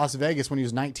house in Las Vegas when he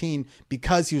was 19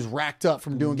 because he was racked up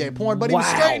from doing gay porn. But he was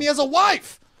Wow. straight and he has a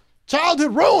wife.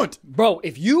 Childhood ruined. Bro,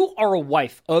 if you are a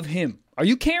wife of him, are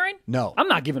you caring? No. I'm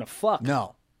not giving a fuck.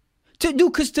 No. Dude,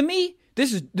 because to me,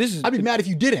 this is I'd be mad if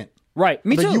you didn't. right.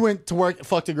 Me Like too. you went to work,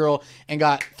 fucked a girl, and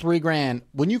got $3,000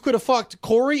 when you could have fucked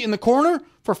Corey in the corner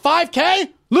for $5,000.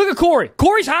 Look at Corey.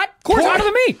 Corey's hot. Corey's hotter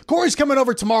than me. Corey's coming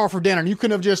over tomorrow for dinner, and you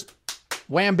couldn't have just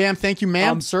wham bam, thank you,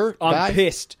 ma'am, sir. I'm guy.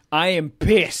 pissed. I am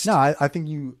pissed. No, I think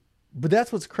you. But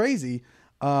that's what's crazy.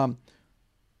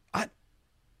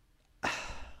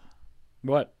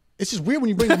 What? It's just weird when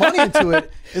you bring money into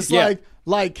it. It's Yeah.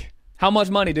 like How much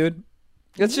money, dude?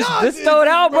 Let's No, throw it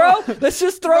out, bro. Let's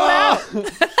just throw it bro.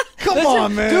 out. Come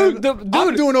on, man.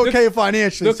 I'm doing okay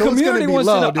financially, so it's going to be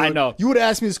low, dude. I know. You would have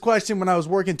asked me this question when I was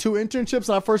working 2 internships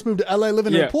and I first moved to LA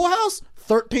living in a pool house.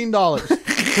 $13.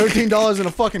 $13 in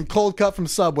a fucking cold cut from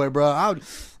Subway, bro.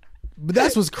 But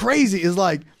that's what's crazy is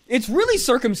like... It's really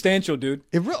circumstantial, dude.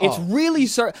 It's really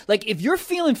like if you're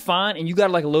feeling fine and you got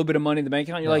like a little bit of money in the bank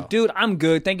account, you're like, dude, I'm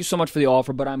good. Thank you so much for the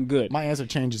offer, but I'm good. My answer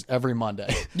changes every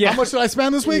Monday. Yeah. How much did I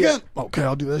spend this weekend? Yeah. Okay,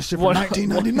 I'll do that shit for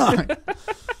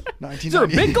 $19.99. Is there a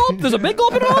big gulp? There's a big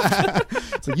gulp involved?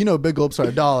 It's like, big gulps are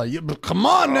 $1. Come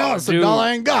on now, it's $1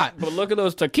 I ain't got. But look at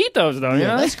those taquitos, though.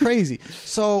 Yeah, that's crazy.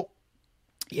 So,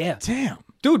 yeah, damn,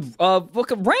 dude.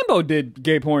 Look, Rambo did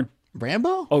gay porn.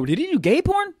 Rambo? Oh, did he do gay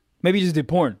porn? Maybe he just did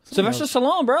porn. Sylvester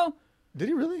Stallone, bro. Did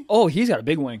he really? Oh, he's got a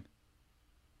big wing.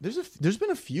 There's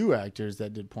been a few actors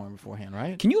that did porn beforehand,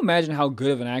 right? Can you imagine how good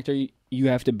of an actor you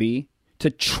have to be to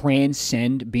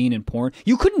transcend being in porn?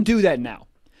 You couldn't do that now.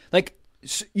 Like,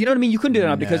 you know what I mean? You couldn't do that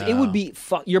now because it would be...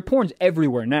 your porn's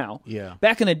everywhere now. Yeah.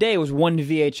 Back in the day, it was one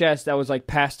VHS that was like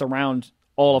passed around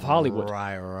all of Hollywood.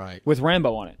 Right. With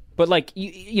Rambo on it. But like,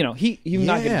 he would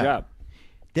not get a job.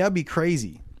 That'd be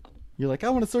crazy. You're like, I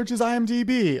want to search his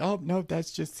IMDb. Oh, no,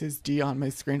 that's just his D on my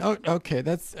screen. Oh, okay,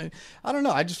 that's... I don't know.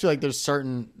 I just feel like there's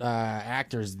certain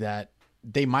actors that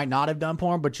they might not have done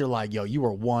porn, but you're like, yo, you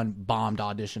were one bombed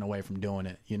audition away from doing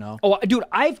it, you know? Oh, dude,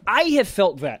 I have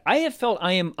felt that. I have felt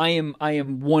I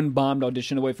am one bombed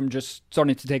audition away from just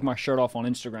starting to take my shirt off on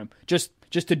Instagram. Just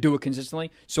to do it consistently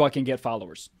so I can get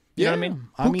followers. You know what I mean?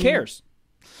 Who cares?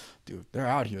 Dude, they're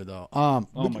out here, though. Oh,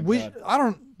 my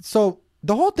God. So...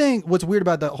 The whole thing, what's weird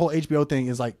about the whole HBO thing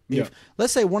is like, if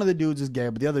let's say one of the dudes is gay,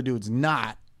 but the other dude's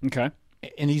not, okay,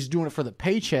 and he's doing it for the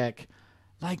paycheck,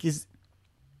 like is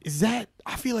that?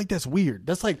 I feel like that's weird.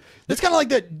 That's kind of like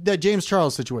that James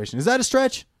Charles situation. Is that a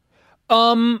stretch?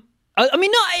 I mean,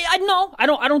 no,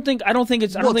 I don't think it's. I don't think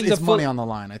it's money on the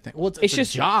line. I think. Well, it's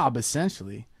just a job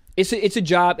essentially. It's a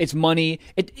job. It's money.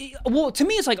 Well, to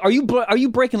me, it's like, are you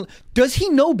breaking? Does he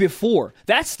know before?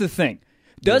 That's the thing.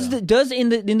 Does in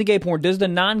the gay porn, does the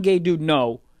non-gay dude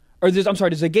know, or does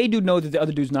the gay dude know that the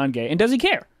other dude's non-gay, and does he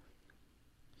care?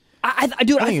 I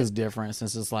think it's different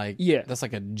since it's like that's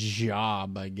like a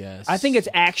job, I guess. I think it's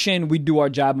action. We do our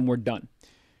job and we're done.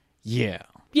 Yeah.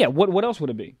 Yeah. What else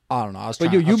would it be? I don't know. I was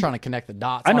trying to connect the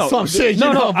dots. I know. Some shit,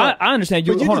 I understand.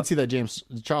 But you did see that James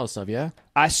Charles stuff, yeah?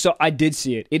 I did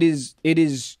see it.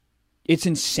 It's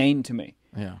insane to me.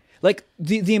 Yeah. Like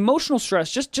the emotional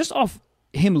stress just off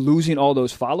him losing all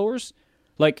those followers,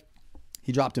 like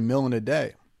he dropped $1 million a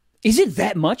day. Is it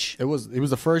that much? He was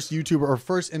the first YouTuber or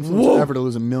first influencer ever to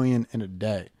lose $1 million in a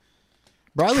day.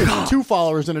 Bro, I lose 2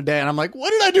 followers in a day, and I'm like,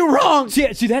 what did I do wrong?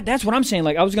 See that's what I'm saying.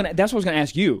 Like that's what I was gonna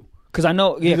ask you because I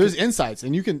know there's insights,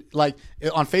 and you can like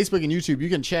on Facebook and YouTube, you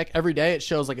can check every day. It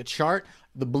shows like a chart,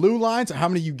 the blue lines are how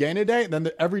many you gain a day, and then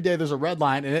every day there's a red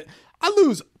line, and I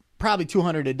lose probably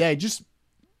 200 a day.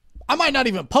 I might not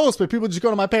even post, but people just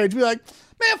go to my page and be like,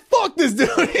 man, fuck this dude.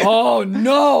 Oh,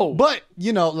 no. But,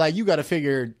 like, you got to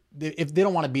figure if they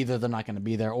don't want to be there, they're not going to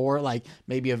be there. Or, like,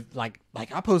 maybe like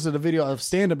I posted a video of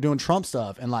stand-up doing Trump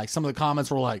stuff, and, like, some of the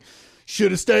comments were like,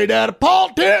 should have stayed out of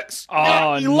politics.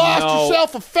 Oh, you lost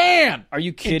yourself a fan. Are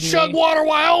you kidding me? Chugwater,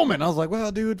 Wyoming. I was like,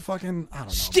 well, dude, fucking, I don't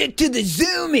know. Stick to the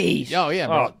zoomies. Oh, yeah.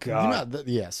 Oh,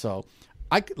 God. So...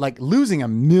 losing $1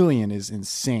 million is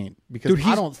insane because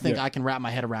I don't think I can wrap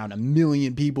my head around 1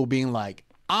 million people being like,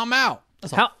 I'm out.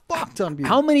 That's a fuck ton of people.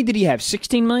 How many did he have?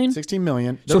 16 million? 16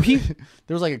 million. So there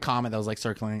was like a comment that was like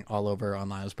circling all over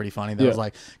online. It was pretty funny. That was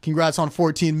like, congrats on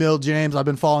 14 mil, James. I've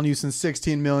been following you since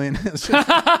 16 million.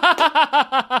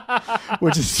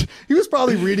 Which is, he was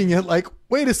probably reading it like,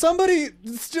 wait, does somebody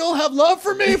still have love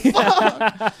for me?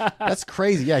 Fuck. That's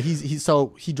crazy. Yeah,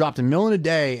 he dropped $1 million a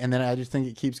day, and then I just think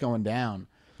it keeps going down.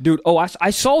 Dude, I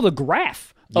saw the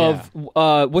graph of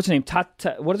what's her name?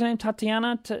 What is her name?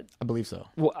 Tatiana? I believe so.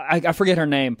 Well, I forget her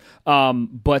name.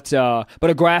 But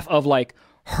a graph of like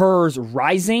hers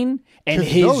rising and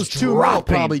his those two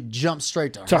dropping. Probably jump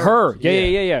straight to her.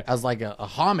 Yeah. As like a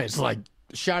homage, like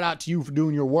shout out to you for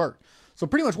doing your work. So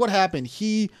pretty much what happened,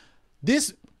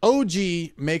 this OG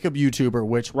makeup YouTuber,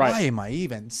 which why am I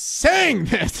even saying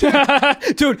this?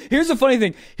 Dude, here's the funny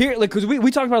thing. Here, like, because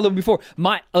we talked about it a little before.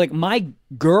 My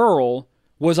girl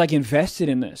was like invested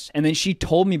in this, and then she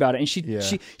told me about it, and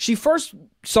she first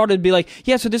started to be like,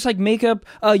 yeah, so this like makeup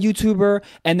YouTuber,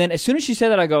 and then as soon as she said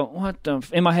that, I go, what the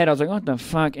in my head I was like, what the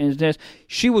fuck is this?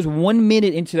 She was 1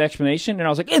 minute into the explanation, and I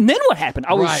was like, and then what happened?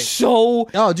 I was so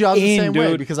dude, I was the same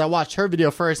way because I watched her video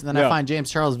first, and then I find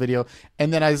James Charles' video,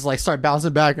 and then I just like start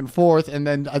bouncing back and forth, and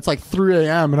then it's like 3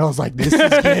 a.m. and I was like, this is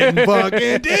getting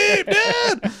fucking deep,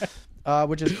 dude.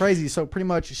 which is crazy. So pretty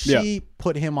much she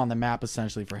put him on the map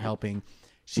essentially for helping.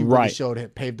 She really showed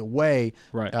it, paved the way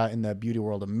in the beauty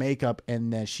world of makeup,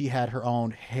 and then she had her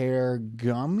own hair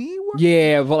gummy.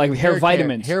 Yeah, but like hair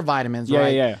vitamins. Hair vitamins, yeah,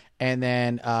 right? Yeah. And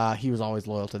then he was always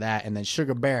loyal to that. And then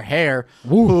Sugar Bear Hair,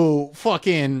 who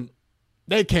fucking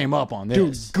they came up on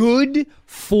this. Dude, good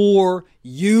for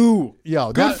you.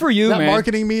 Yo, good for you, that man.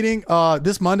 marketing meeting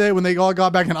this Monday when they all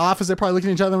got back in office, they probably looked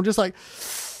at each other and were just like,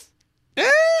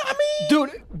 I mean,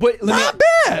 dude, but not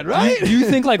bad, right? Do you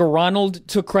think like Ronald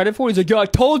took credit for it? He's like, yo, I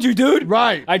told you, dude.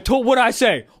 Right. I told what I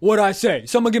say. What I say.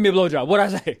 Someone give me a blowjob. What I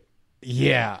say.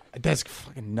 Yeah, that's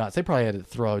fucking nuts. They probably had to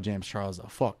throw James Charles a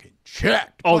fucking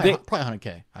check. Oh, probably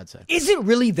 $100K, I'd say. Is it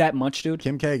really that much, dude?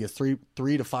 Kim K gets $300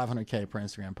 to $500K per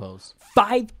Instagram post.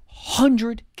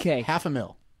 $500K.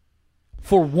 $500,000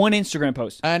 for one Instagram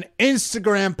post. An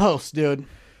Instagram post, dude.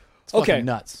 It's fucking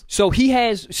nuts. So he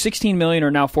has 16 million or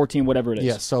now 14, whatever it is.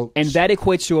 Yeah. So and that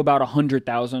equates to about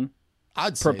 100,000.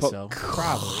 I'd say so.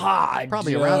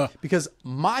 Probably around, because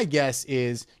my guess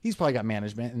is he's probably got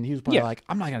management and he was probably like,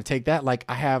 I'm not going to take that. Like,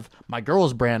 I have my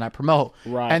girl's brand I promote.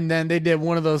 Right. And then they did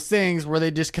one of those things where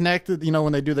they just connected, you know,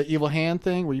 when they do the evil hand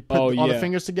thing where you put all the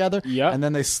fingers together. Yeah. And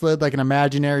then they slid like an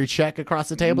imaginary check across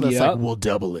the table that's like, we'll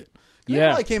double it. They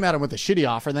probably came at him with a shitty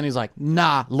offer. Then he's like,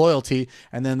 nah, loyalty.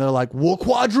 And then they're like, we'll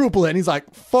quadruple it. And he's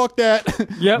like, fuck that.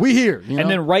 Yep. We here. You know?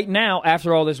 And then right now,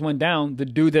 after all this went down, the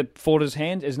dude that folded his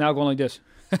hands is now going like this.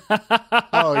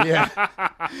 Oh, yeah.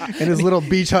 In his little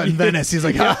beach hut in Venice. He's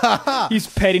like, he's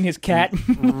petting his cat.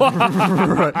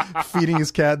 Right. Feeding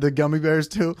his cat the gummy bears,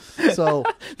 too. So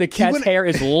the cat's hair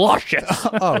is luscious.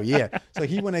 Oh, yeah. So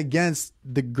he went against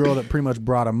the girl that pretty much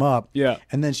brought him up. Yeah.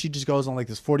 And then she just goes on like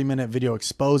this 40-minute video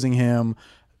exposing him,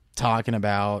 talking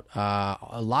about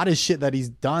a lot of shit that he's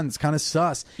done. It's kind of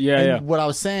sus. Yeah, and what I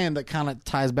was saying that kind of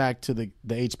ties back to the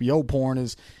HBO porn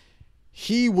is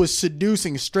he was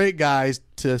seducing straight guys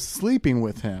to sleeping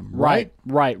with him. Right.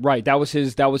 That was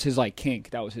his like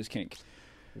kink. That was his kink.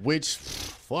 Which,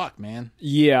 fuck, man.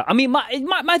 Yeah, I mean,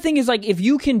 my thing is like if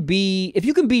you can be I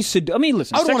mean,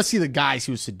 listen, I would want to see the guys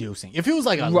he was seducing. If he was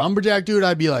like a lumberjack dude,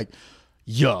 I'd be like,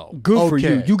 yo, good for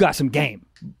you. You got some game.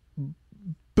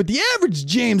 But the average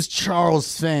James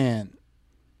Charles fan,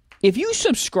 if you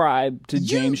subscribe to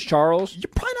James Charles, you're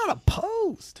probably not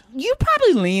opposed. You're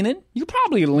probably leaning.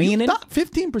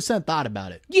 15% thought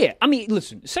about it. Yeah, I mean,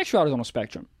 listen, sexuality is on a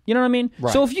spectrum. You know what I mean?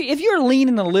 Right. So if you're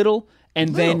leaning a little,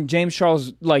 and then James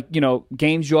Charles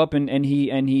games you up, and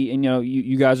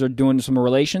you guys are doing some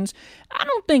relations, I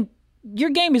don't think your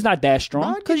game is not that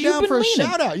strong because you've been for leaning. A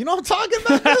shout out. You know what I'm talking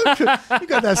about, dude? You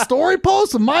got that story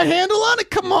post with my handle on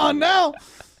it. Come on now.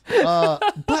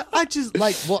 But I just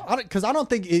because I don't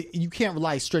think you can't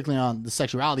rely strictly on the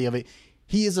sexuality of it.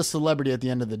 He is a celebrity at the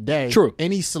end of the day. True.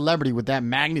 Any celebrity with that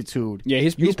magnitude,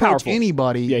 he's powerful.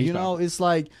 Anybody, he's powerful. It's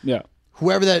like yeah.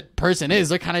 Whoever that person is,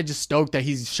 they're kind of just stoked that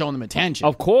he's showing them attention.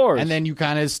 Of course. And then you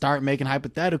kind of start making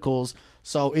hypotheticals.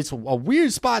 So it's a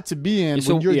weird spot to be in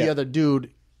when you're the other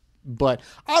dude. But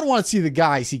I'd want to see the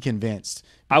guys he convinced.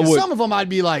 I would. Some of them I'd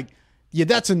be like, yeah,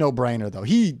 that's a no-brainer though.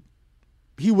 He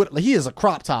has a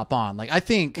crop top on. Like I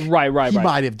think he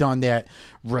might have done that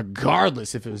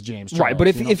regardless if it was James Charles. Right, but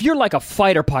if you're like a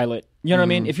fighter pilot, you know what I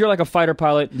mean? If you're like a fighter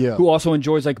pilot who also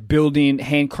enjoys like building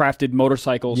handcrafted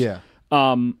motorcycles,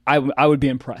 I would be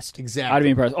impressed. Exactly. I'd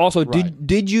be impressed. Also,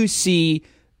 did you see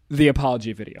the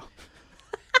apology video?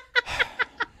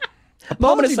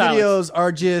 Apology videos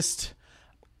are just.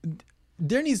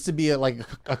 There needs to be a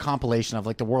compilation of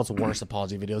like the world's worst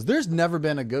apology videos. There's never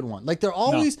been a good one. Like they're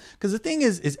always because the thing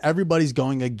is everybody's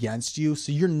going against you,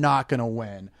 so you're not gonna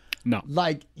win. No,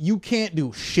 like you can't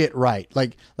do shit right.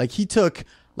 Like he took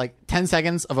like 10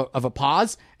 seconds of a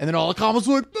pause, and then all the comments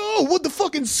were like, "Oh, would the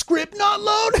fucking script not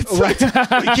load?" It's like we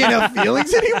can't have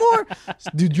feelings anymore,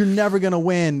 dude. You're never gonna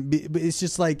win. But it's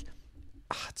just like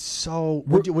it's so.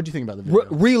 What do you think about the video?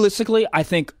 Realistically, I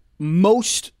think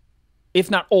most, if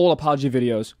not all, apology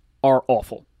videos are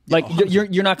awful. Like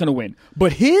you're not going to win.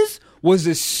 But his was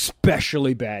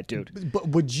especially bad, dude. But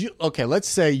would you? Okay, let's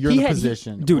say you're in the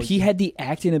position, dude. He had the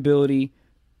acting ability,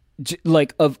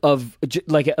 like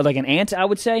an ant. I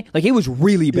would say, like it was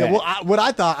really bad. Yeah, well, what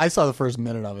I thought, I saw the first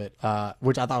minute of it,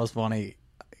 which I thought was funny.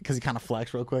 Because he kind of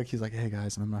flexed real quick. He's like, "Hey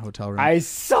guys, I'm in my hotel room. I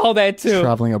saw that too.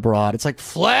 Traveling abroad." It's like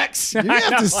flex. You didn't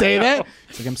have to say that.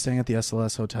 It's like I'm staying at the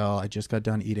SLS hotel. I just got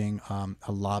done eating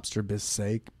a lobster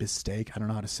bissteak. I don't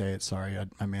know how to say it. Sorry,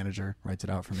 my manager writes it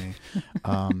out for me.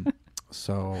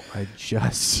 So I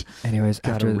just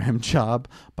got a rim job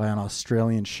by an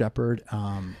Australian shepherd.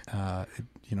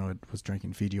 was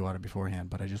drinking Fiji water beforehand,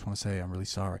 but I just want to say I'm really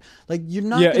sorry. Like, you're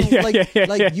not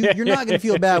you're not gonna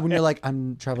feel bad when you're like,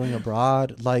 I'm traveling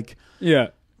abroad. Like, yeah.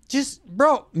 Just,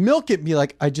 bro, milk it. Be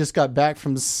like, I just got back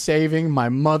from saving my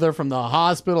mother from the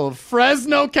hospital of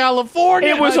Fresno,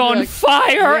 California. It was on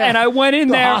fire, and I went in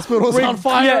there. The hospital was on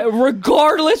fire. Yeah,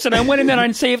 regardless, and I went in there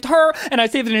and saved her, and I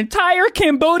saved an entire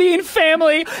Cambodian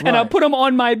family, and I put them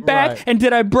on my back. Right. And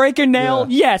did I break a nail?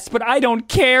 Yeah. Yes, but I don't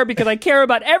care because I care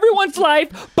about everyone's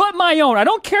life but my own. I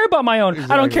don't care about my own.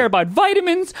 Exactly. I don't care about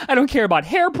vitamins. I don't care about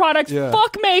hair products. Yeah.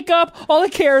 Fuck makeup. All I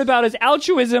care about is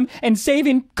altruism and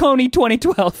saving Coney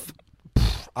 2012.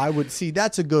 I would see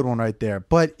that's a good one right there,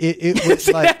 but it was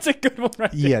like that's a good one right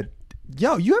there.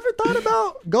 Yo, you ever thought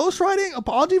about ghostwriting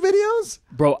apology videos,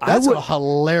 bro? That's a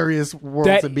hilarious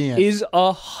world to be in. That is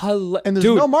a hilarious. And there's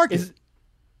no market.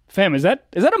 Fam, is that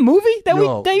a movie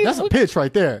that's a pitch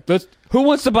right there. Who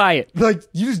wants to buy it? Like,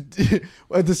 you just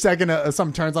at the second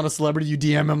something turns on a celebrity, you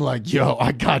DM him like, "Yo,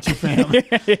 I got you, fam."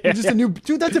 You're just a new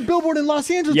dude. That's a billboard in Los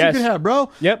Angeles you could have,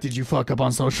 bro. Yep. Did you fuck up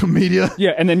on social media?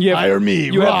 Yeah, and then you have hire me,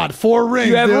 Rod. 4 rings.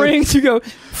 You have rings. You go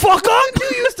fuck up.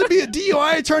 You used to be a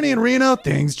DUI attorney in Reno.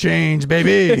 Things change,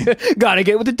 baby. Gotta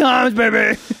get with the times,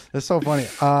 baby. That's so funny.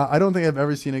 I don't think I've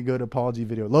ever seen a good apology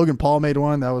video. Logan Paul made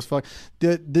one that was fuck.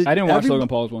 I didn't watch Logan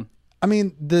Paul's one. I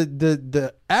mean,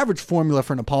 the average formula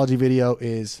for an apology video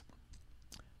is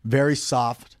very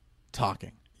soft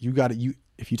talking.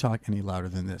 If you talk any louder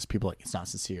than this, people are like, it's not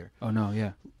sincere. Oh no,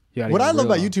 yeah. What I love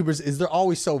about YouTubers is they're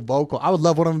always so vocal. I would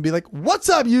love one of them to be like, "What's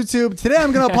up, YouTube? Today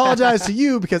I'm going to apologize to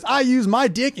you because I used my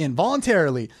dick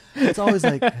involuntarily." It's always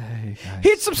like, "Hey, guys,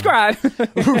 hit subscribe."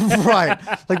 Right.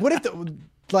 Like, what if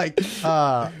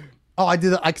I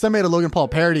did it because I made a Logan Paul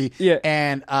parody,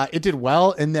 and it did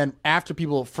well. And then after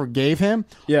people forgave him,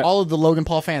 all of the Logan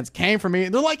Paul fans came for me.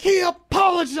 And they're like, "He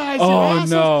apologized." Oh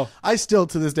no! I still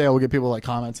to this day I will get people like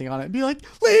commenting on it and be like,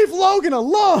 "Leave Logan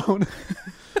alone."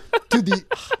 Dude,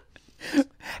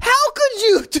 how could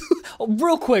you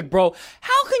real quick, bro?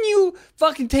 How can you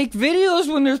fucking take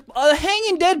videos when there's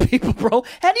hanging dead people, bro?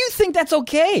 How do you think that's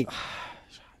okay?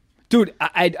 Dude,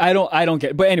 I don't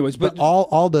get it. But anyways, but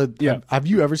have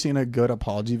you ever seen a good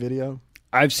apology video?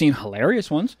 I've seen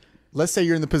hilarious ones. Let's say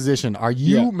you're in the position. Are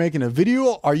you making a video?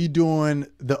 Or are you doing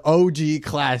the OG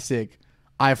classic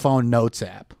iPhone Notes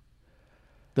app?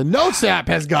 The Notes app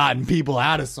has gotten people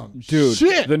out of some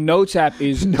shit. The Notes app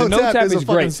is the Notes app is a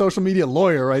fucking great. Social media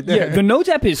lawyer right there. Yeah, the Notes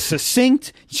app is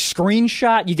succinct,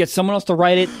 screenshot, you get someone else to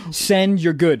write it, send,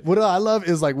 you're good. What I love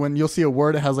is like when you'll see a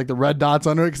word that has like the red dots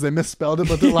under it because they misspelled it,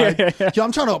 but they're like, "Yo,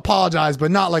 I'm trying to apologize,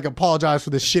 but not like apologize for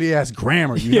this shitty ass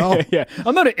grammar, you know?" Yeah.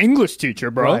 I'm not an English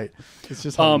teacher, bro. Right. It's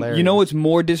just hilarious. You know what's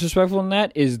more disrespectful than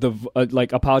that is the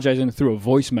like apologizing through a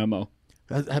voice memo.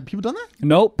 Have people done that?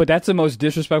 Nope, but that's the most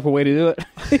disrespectful way to do it.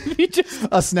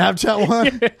 A Snapchat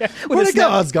one? Yeah. Where'd it go?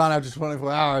 Oh, it's gone after 24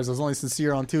 hours. I was only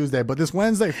sincere on Tuesday, but this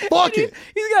Wednesday, fuck it.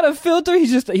 He's got a filter.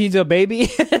 He's a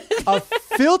baby. A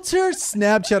filter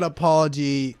Snapchat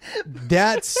apology.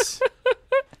 There's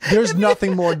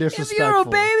nothing more disrespectful. If you're a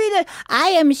baby, I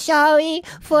am sorry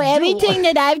for everything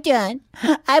that I've done.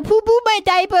 I poo-pooed my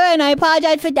diaper and I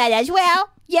apologize for that as well.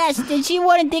 Yes, did she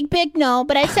want a dick pic? No,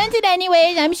 but I sent it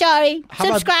anyways. I'm sorry.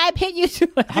 Subscribe, hit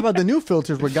YouTube. How about the new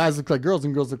filters where guys look like girls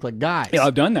and girls look like guys? Yeah,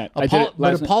 I've done that. But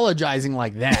apologizing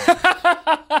like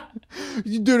that.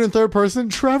 You do it in third person.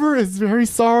 Trevor is very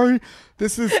sorry.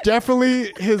 This is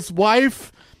definitely his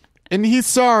wife, and he's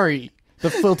sorry. The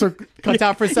filter cuts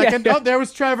out for a second. Oh, there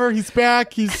was Trevor. He's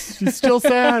back. He's still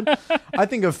sad. I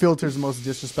think a filter is the most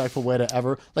disrespectful way to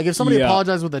ever. Like, if somebody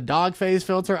apologized with a dog face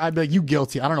filter, I'd be like, "You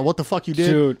guilty. I don't know what the fuck you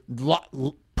did."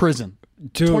 Dude. Prison.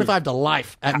 Dude. 25 to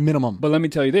life at minimum. But let me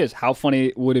tell you this. How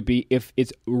funny would it be if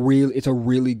it's a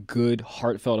really good,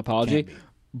 heartfelt apology,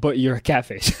 but you're a cat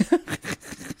face?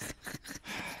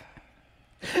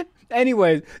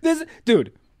 Anyways,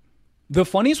 dude, the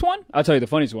funniest one? I'll tell you the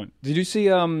funniest one. Did you see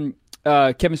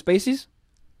Kevin Spacey's?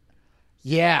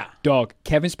 Yeah. Dog.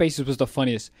 Kevin Spacey's was the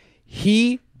funniest.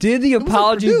 He did the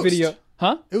apology video.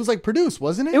 Huh? It was like produced,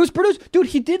 wasn't it? It was produced. Dude,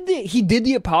 he did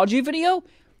the apology video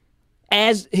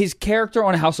as his character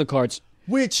on House of Cards.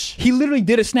 Which he literally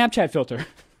did a Snapchat filter.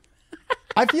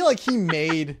 I feel like he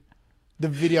made the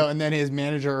video and then his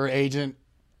manager or agent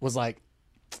was like,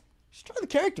 "Just try the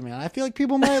character, man. I feel like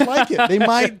people might like it. They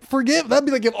might forgive." That'd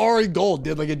be like if Ari Gold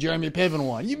did like a Jeremy Piven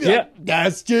one. You'd be like,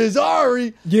 "That's just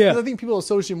Ari." Yeah. I think people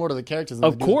associate more to the characters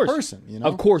than they do the person. You know?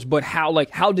 Of course, but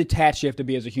how detached you have to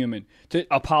be as a human to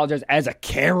apologize as a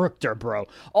character, bro.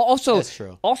 Also, that's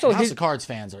true. Also, House of Cards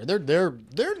fans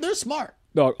they're smart.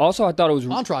 Dog. Also, I thought it was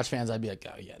Entourage fans, I'd be like,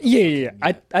 oh yeah. yeah.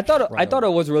 I thought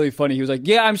it was really funny. He was like,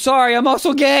 "Yeah, I'm sorry, I'm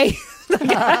also gay."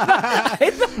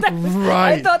 I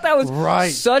thought that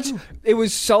was such. It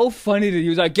was so funny that he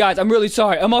was like, "Guys, I'm really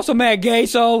sorry. I'm also mad gay,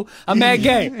 so I'm mad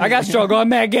gay. I got struggle. I'm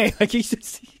mad gay." Like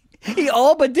he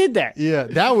all but did that. Yeah,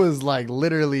 that was like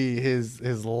literally his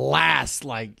last Oh,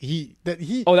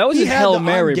 that was his had Hail the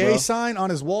Mary, I'm gay bro. sign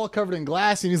on his wall covered in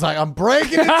glass, and he's like, "I'm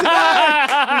breaking it today."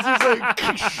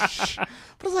 He's just like,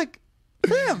 but I was like,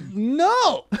 "Damn,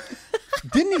 no!"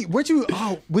 Didn't he? Weren't you?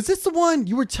 Oh, was this the one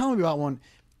you were telling me about? One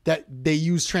that they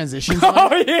used transitions on?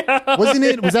 Oh yeah, wasn't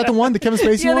it? Was that the one? The Kevin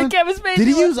Spacey yeah, one? the Kevin Spacey. Did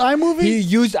he one. use iMovie? He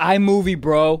used iMovie,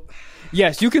 bro.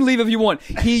 Yes, you can leave if you want.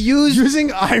 He used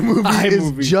Using iMovie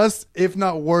iMovie. is just, if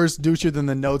not worse, douchier than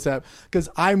the Notes app. Because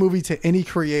iMovie to any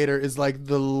creator is like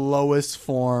the lowest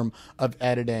form of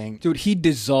editing. dude. He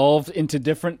dissolved into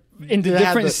different Did it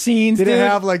have scenes. Did dude. it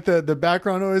have like the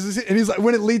background noises? And he's like,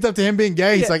 when it leads up to him being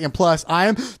gay, he's like, and plus, I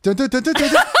am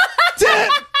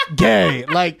gay.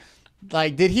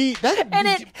 Like, did he? and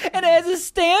it has a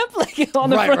stamp like on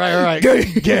the front. Right.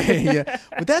 Gay. Yeah.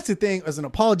 But that's the thing. As an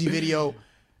apology video,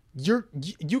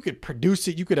 you could produce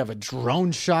it. You could have a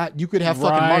drone shot. You could have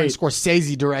fucking Martin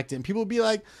Scorsese direct it. And people would be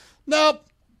like, nope.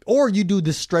 Or you do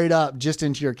this straight up just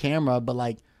into your camera, but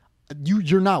like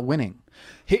you're not winning.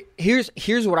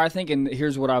 Here's what I think, and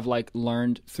here's what I've like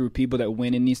learned through people that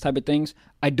win in these type of things.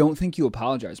 I don't think you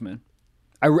apologize, man.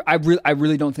 I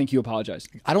really don't think you apologize.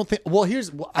 I don't think. Well,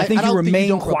 I think you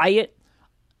remain quiet.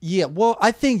 Yeah. Well,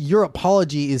 I think your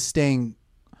apology is staying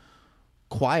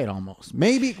quiet almost.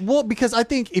 Maybe. Well, because I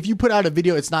think if you put out a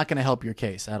video, it's not going to help your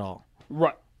case at all.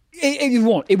 Right. It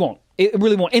won't. It won't. It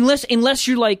really won't. Unless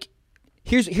you're like,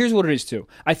 here's what it is too.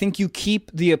 I think you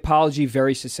keep the apology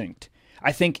very succinct.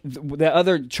 I think the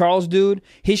other Charles dude,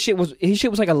 his shit was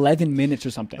like 11 minutes or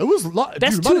something. It was long.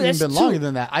 That's Dude, too. It That's been too. longer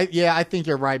than that. I think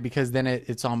you're right because then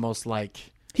it's almost like.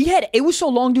 It was so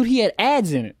long, dude. He had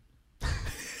ads in it.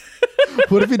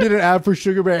 What if he did an ad for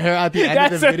Sugar Bear Hair at the end of the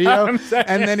That's what video, I'm saying.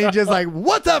 and then he just like,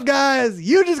 "What's up, guys?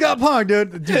 You just got punked,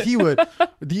 dude."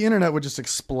 The internet would just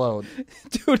explode.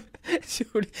 Dude,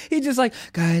 he just like,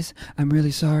 guys, I'm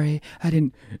really sorry. I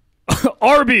didn't.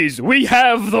 Arby's, we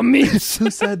have the meats. Who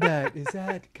said that? Is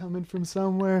that coming from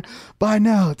somewhere? By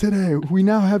now, today, we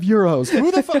now have euros.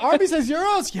 Who the fuck? Arby's has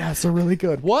euros? Yeah, so really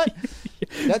good. What?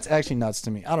 That's actually nuts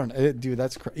to me. I don't know. Dude,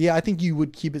 that's crazy. Yeah, I think you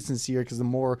would keep it sincere because the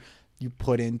more you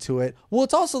put into it. Well,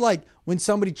 it's also like when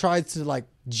somebody tries to like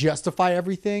justify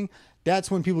everything,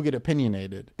 that's when people get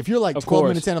opinionated. If you're like 12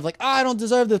 minutes in of like, I don't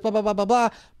deserve this, blah, blah, blah, blah, blah.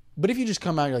 But if you just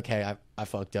come out, you're like, hey, I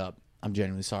fucked up. I'm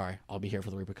genuinely sorry. I'll be here for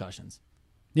the repercussions.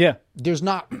 Yeah. There's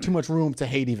not too much room to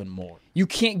hate even more. You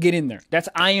can't get in there. That's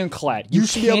ironclad. You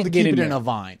should be able to get keep it there. in a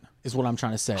Vine, is what I'm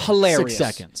trying to say. Hilarious.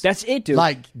 6 seconds. That's it, dude.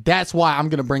 Like, that's why I'm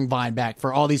going to bring Vine back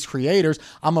for all these creators.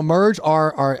 I'm going to merge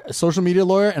our social media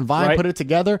lawyer and Vine, put it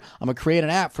together. I'm going to create an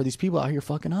app for these people out here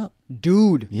fucking up.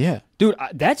 Dude. Yeah. Dude,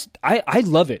 I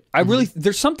love it. I really,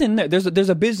 there's something there. There's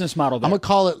a business model there. I'm going to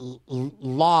call it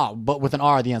law, but with an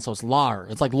R at the end. So it's LAR.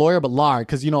 It's like lawyer, but LAR.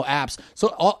 Because, apps. So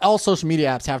all social media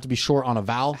apps have to be short on a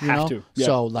vowel. Have to. Yeah.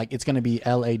 So, like, it's going to be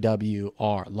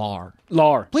LAWR. LAR.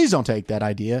 LAR. Please don't take that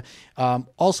idea.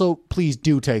 Also, please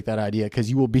do take that idea because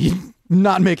you will be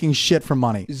not making shit for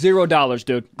money. $0,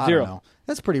 dude. I don't know.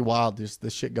 That's pretty wild. There's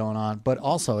this shit going on, but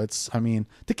also the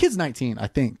kid's 19. I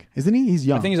think, isn't he? He's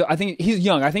young. I think he's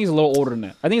young. I think he's a little older than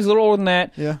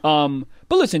that. Yeah. But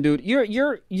listen, dude,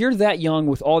 you're that young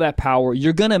with all that power.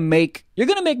 You're gonna make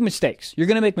mistakes. Right. You're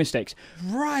gonna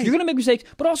make mistakes.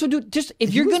 But also, dude, just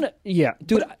if you're gonna, yeah,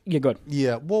 dude, yeah, good.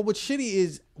 Yeah. Well, what's shitty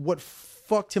is what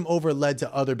fucked him over led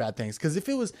to other bad things. Because if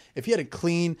he had a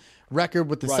clean record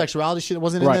with the sexuality shit that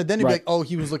wasn't in there, then he'd be like, oh,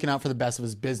 he was looking out for the best of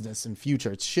his business and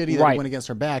future. It's shitty that he went against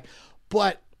her back,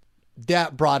 but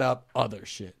that brought up other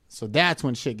shit. So that's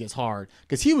when shit gets hard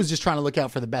because he was just trying to look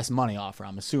out for the best money offer,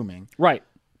 I'm assuming. Right.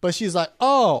 But she's like,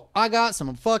 oh, I got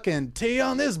some fucking tea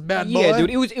on this bad boy. Yeah, dude.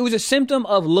 It was a symptom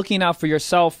of looking out for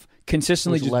yourself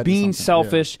consistently, just being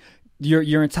selfish,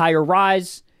 your entire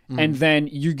rise, and then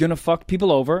you're gonna fuck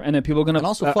people over, and then people are gonna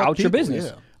also out your business.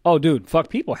 Yeah. Oh, dude, fuck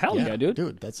people. Hell yeah, dude.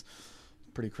 Dude, that's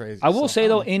pretty crazy. I will say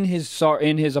though, in his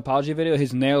apology video,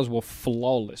 his nails were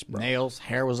flawless, bro. Nails,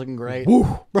 hair was looking great. Woo.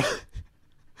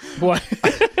 Boy.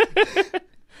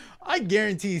 I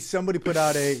guarantee somebody put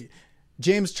out a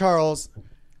James Charles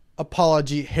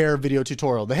apology hair video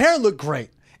tutorial. The hair looked great.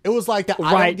 It was like that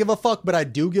I don't give a fuck, but I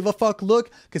do give a fuck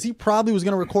look, because he probably was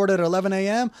going to record it at 11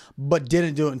 a.m., but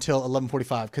didn't do it until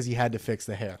 11:45 because he had to fix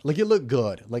the hair. Like, it looked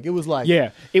good. Like, it was like... Yeah,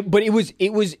 but it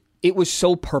was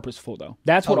so purposeful, though.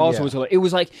 That's what was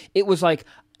hilarious. It was like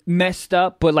messed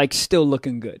up, but like still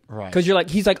looking good. Right. Because you're like,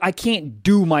 he's like, I can't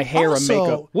do my hair and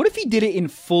makeup. What if he did it in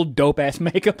full dope ass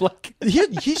makeup? Like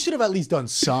he should have at least done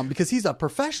some because he's a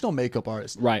professional makeup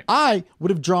artist. Right. I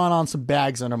would have drawn on some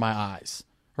bags under my eyes.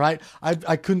 Right.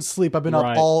 I couldn't sleep. I've been up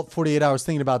Right. all 48 hours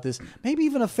thinking about this. Maybe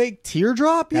even a fake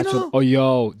teardrop. You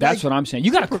know. That's what I'm saying.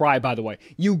 You got to cry, by the way.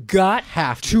 You got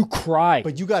to cry.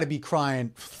 But you got to be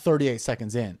crying 38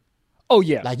 seconds in. Oh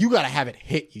yeah. Like you got to have it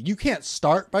hit you. You can't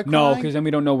start by crying. No, because then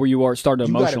we don't know where you are. Started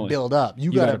you emotionally. got to build up.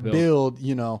 You got to build.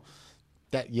 You know,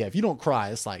 that. Yeah. If you don't cry,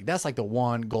 it's like that's like the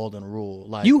one golden rule.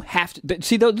 Like you have to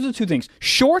see. Those are two things: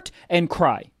 short and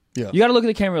cry. Yeah. You got to look at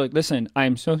the camera like, listen,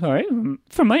 I'm so sorry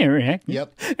for my reaction.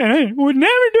 Yep. And I would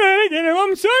never do it again. And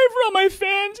I'm sorry for all my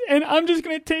fans. And I'm just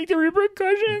going to take the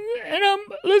repercussions. And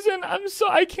I'm so,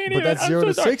 I can't even. But that's 0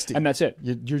 to 60. And that's it.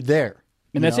 You're there.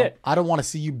 And that's it. I don't want to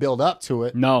see you build up to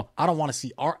it. No. I don't want to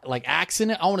see art like acts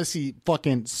in it. I want to see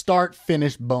fucking start,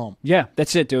 finish, boom. Yeah,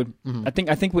 that's it, dude. Mm-hmm.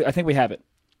 I think we have it.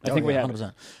 I think we have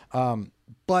 100%. It.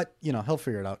 But you know, he'll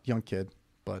figure it out. Young kid,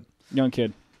 but young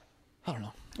kid. I don't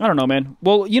know. I don't know, man.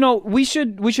 Well, you know, we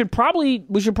should probably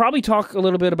talk a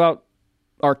little bit about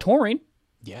our touring.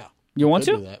 Yeah. You want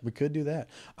to? We could do that.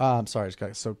 I'm sorry, I just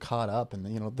got so caught up in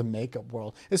the makeup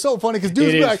world. It's so funny because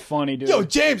dudes be like, funny, dude. Yo,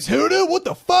 James Hoodoo, what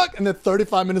the fuck? And then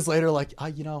 35 minutes later, like,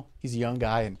 he's a young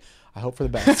guy and I hope for the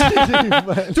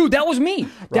best. Dude, that was me.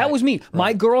 That was me. Right.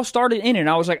 My girl started in it and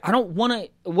I was like, I don't want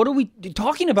to. What are we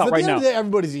talking about right now? At the end of the day,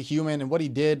 everybody's a human and what he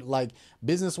did, like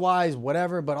business wise,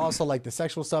 whatever, but also like the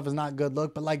sexual stuff is not good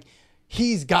look, but like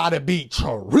he's got to be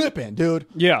tripping, dude.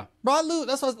 Yeah. Bro,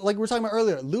 that's what like we were talking about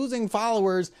earlier. Losing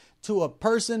followers to a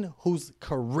person whose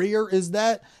career is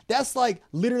that's like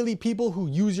literally people who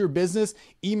use your business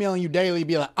emailing you daily,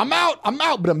 be like, I'm out,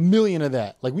 but a million of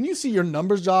that. Like when you see your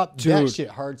numbers drop, dude, that shit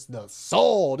hurts the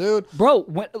soul, dude. Bro,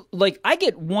 I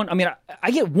get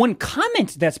one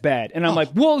comment that's bad, and I'm like,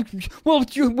 well,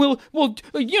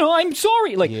 I'm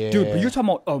sorry. Like, dude, but you're talking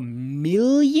about a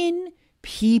million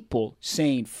people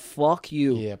saying fuck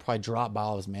you. Yeah, probably dropped by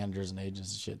all his managers and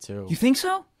agents and shit too. You think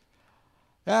so?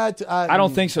 I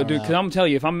don't think so, dude. Because I'm gonna tell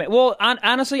you, if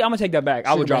honestly, I'm gonna take that back.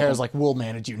 I would drop him. Like, we'll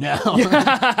manage you now.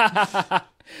 I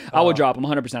would drop him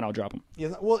 100%. I'll drop him.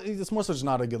 Yeah, well, it's more so just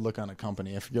not a good look on a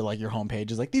company if you're like your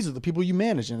homepage is like these are the people you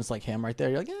manage and it's like him right there.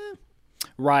 You're like,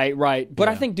 Right. But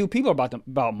I think, dude, people are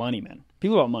about money, man.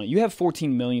 People are about money. You have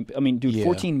 14 million. I mean, dude,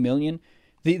 14 million.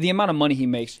 The amount of money he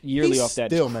makes yearly off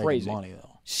that is crazy. Making money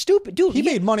though. Stupid, dude. He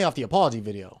made money off the apology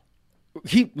video.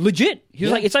 He legit. He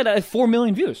was like, it's like 4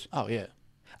 million views. Oh yeah.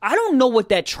 I don't know what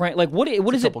that trend like. What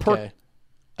is it per? K.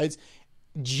 It's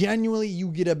genuinely you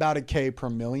get about a K per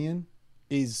million.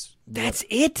 That's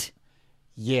it?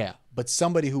 Yeah, but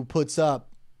somebody who puts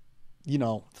up,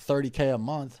 30K a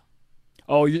month.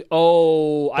 I get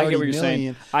what you're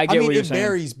saying. I get what you're saying. It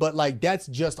varies, but like that's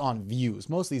just on views.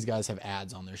 Most of these guys have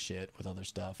ads on their shit with other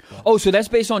stuff. So that's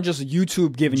based on just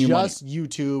YouTube giving you money. Just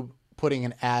YouTube putting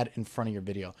an ad in front of your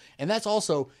video. And that's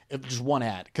also just one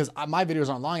ad because my videos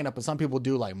aren't long enough, but some people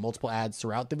do like multiple ads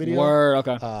throughout the video. Word,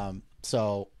 okay.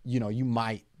 So, you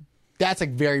might, that's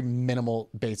like very minimal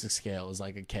basic scale is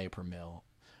like a K per mil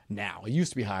now. It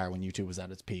used to be higher when YouTube was at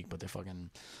its peak, but they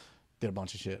fucking did a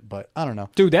bunch of shit. But I don't know.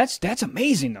 Dude, that's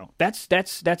amazing though. That's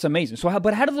amazing. So how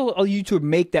does YouTube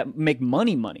make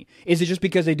money? Is it just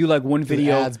because they do like one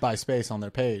video? Ads by space on their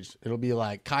page. It'll be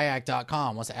like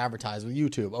kayak.com wants to advertise with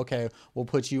YouTube. Okay, we'll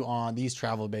put you on these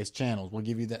travel-based channels. We'll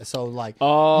give you that. So like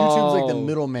YouTube's like the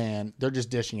middleman. They're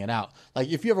just dishing it out. Like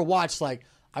if you ever watched like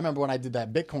I remember when I did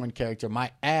that Bitcoin character,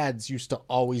 my ads used to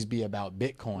always be about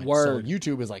Bitcoin. Word. So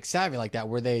YouTube is like savvy like that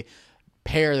where they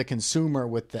pair the consumer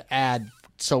with the ad.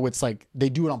 So it's like they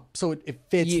do it on, so it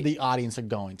fits the audience they're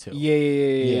going to.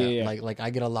 Yeah. Like I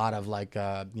get a lot of like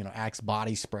Axe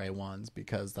body spray ones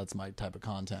because that's my type of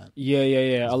content.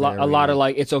 Yeah. A lot of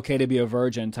like it's okay to be a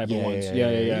virgin type of ones.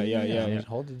 Yeah.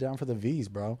 Hold it down for the V's,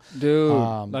 bro. Dude, a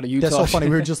lot of Utah. That's so funny.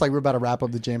 We were about to wrap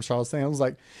up the James Charles thing. I was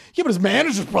like, yeah, but his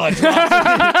manager's probably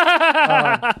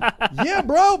yeah,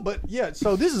 bro. But yeah,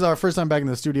 so this is our first time back in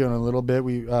the studio in a little bit.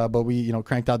 We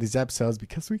cranked out these episodes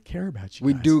because we care about you.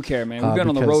 We do care, man. We've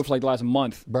been on the road for like the last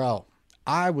month. Bro,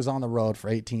 I was on the road for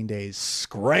 18 days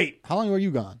straight. How long were you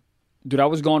gone? Dude, I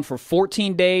was gone for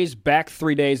 14 days, back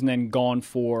 3 days, and then gone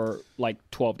for like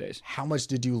 12 days. How much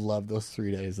did you love those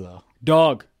 3 days, though?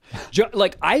 Dog.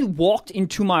 Like, I walked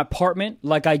into my apartment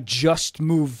like I just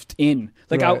moved in.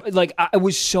 Like, right. I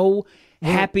was so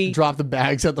happy. Drop the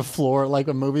bags at the floor like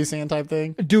a movie scene type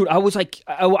thing? Dude, I was like,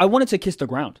 I wanted to kiss the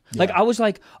ground. Yeah. Like, I was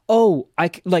like,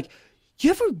 You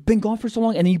ever been gone for so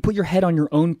long and then you put your head on your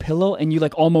own pillow and you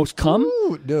like almost come?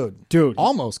 Ooh, dude,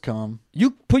 almost come. You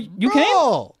came?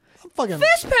 I'm fucking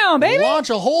fist pound, baby.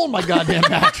 Launch a hole in my goddamn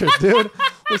mattress, dude.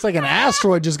 Looks like an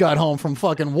asteroid just got home from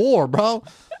fucking war, bro.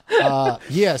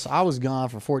 Yes, I was gone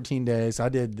for 14 days. I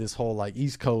did this whole like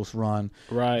East Coast run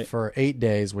for 8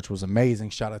 days, which was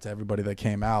amazing. Shout out to everybody that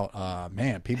came out.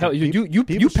 Man, people. Hell,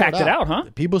 you packed it out, huh?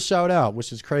 People shout out,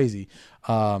 which is crazy.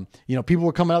 People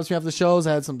were coming up to me after the shows.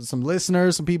 I had some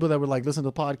listeners, some people that would like listen to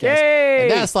the podcast. Yay!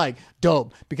 And that's like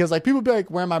dope because like people would be like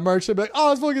wearing my merch. They'd be like,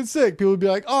 "Oh, it's fucking sick." People would be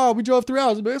like, "Oh, we drove 3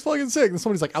 hours. I'd be like, it's fucking sick." And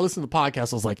somebody's like, "I listened to the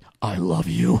podcast." I was like, "I love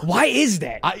you." Why is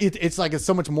that? It's like it's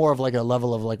so much more of like a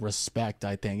level of like respect.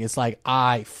 I think it's like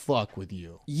I fuck with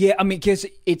you. Yeah, I mean, because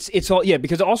it's all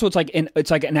because also it's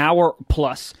like an hour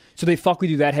plus, so they fuck with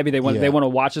you that heavy. They want to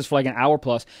watch us for like an hour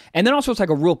plus, and then also it's like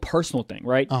a real personal thing,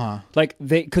 right? Like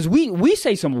because we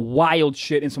say some wild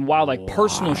shit and some wild like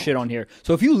personal shit on here.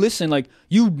 So if you listen, like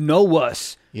you know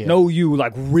us. Yeah. Know you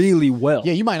like really well.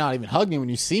 Yeah, you might not even hug me when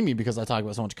you see me because I talk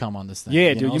about so much cum on this thing.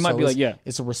 Yeah, dude, you might be like, yeah.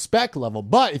 It's a respect level.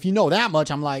 But if you know that much,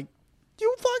 I'm like,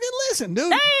 you fucking listen,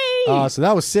 dude. Hey! So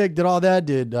that was sick. Did all that.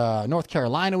 Did North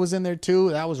Carolina was in there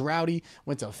too. That was rowdy.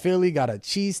 Went to Philly, got a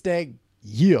cheesesteak.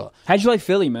 Yeah. How'd you like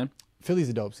Philly, man? Philly's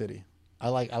a dope city. I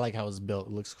like how it's built.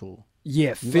 It looks cool.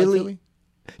 Yeah, You Philly. like Philly?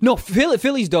 No,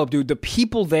 Philly's dope, dude. The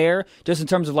people there, just in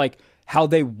terms of like how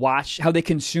they watch, how they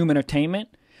consume entertainment,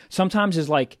 sometimes is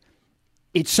like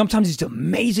sometimes it's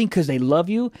amazing because they love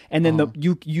you, and then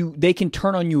they can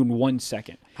turn on you in 1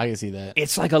 second. I can see that.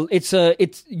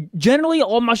 It's generally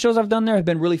all my shows I've done there have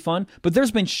been really fun, but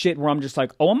there's been shit where I'm just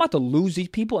like, oh, I'm about to lose these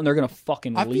people, and they're gonna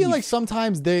fucking leave. I feel like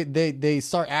sometimes they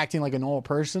start acting like a normal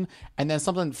person, and then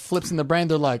something flips in the brain.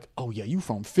 They're like, oh yeah, you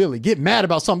from Philly? Get mad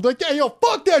about something. They're like, yeah, yo,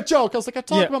 fuck that joke. I was like, I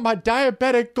talked about my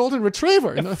diabetic golden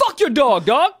retriever. Yeah, fuck your dog.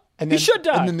 And he should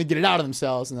die. And then they get it out of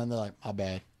themselves, and then they're like, my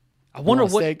bad. I wonder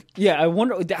what. Yeah, I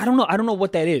wonder. I don't know. I don't know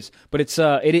what that is, but it's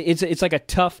like a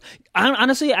tough.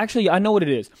 Honestly, actually, I know what it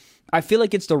is. I feel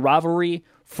like it's the rivalry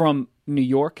from New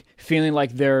York, feeling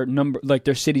like their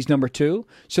city's number 2,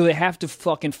 so they have to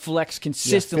fucking flex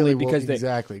consistently because they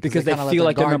feel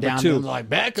like they're number 2. They're like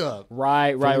back up.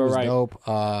 Right. Dope.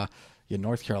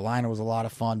 North Carolina was a lot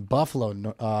of fun. Buffalo,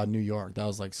 New York, that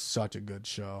was like such a good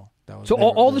show. So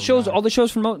all the shows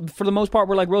for the most part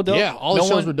were like real dope. Yeah, all the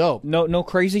shows were dope. No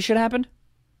crazy shit happened.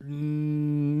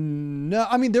 No,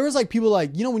 I mean there was like people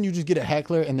like when you just get a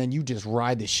heckler and then you just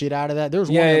ride the shit out of that. There was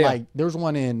there was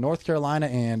one in North Carolina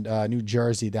and New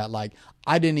Jersey that like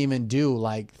I didn't even do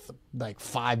like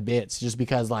 5 bits just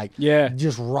because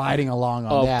just riding along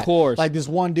on that. Of course, like this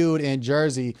one dude in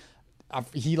Jersey.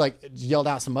 He like yelled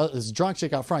out this drunk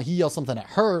chick out front. He yelled something at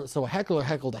her, so a heckler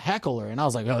heckled a heckler, and I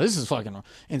was like, "Oh, this is fucking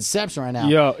Inception right now."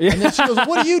 Yeah. And then she goes,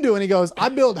 "What do you do?" And he goes, "I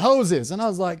build hoses." And I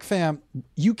was like, "Fam,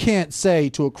 you can't say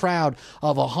to a crowd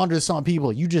of 100-some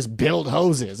people, you just build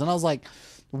hoses." And I was like,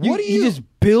 "What do you just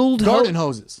build garden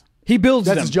hoses?" He builds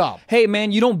them. That's his job. Hey,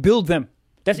 man, you don't build them.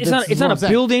 It's not a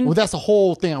building. Well, that's the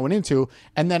whole thing I went into,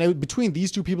 and then between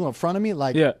these two people in front of me,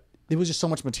 like, it was just so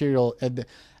much material. And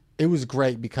it was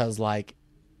great because like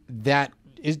that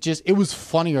is just it was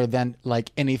funnier than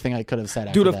like anything I could have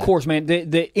said. Dude, of course, man.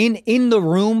 The in the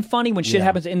room funny when shit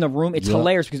happens in the room, it's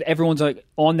hilarious because everyone's like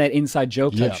on that inside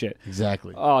joke type shit.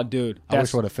 Exactly. Oh, dude, I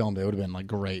wish I would have filmed it. It would have been like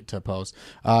great to post.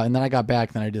 And then I got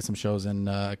back. Then I did some shows in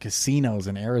casinos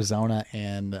in Arizona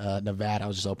and Nevada. I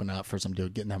was just opening up for some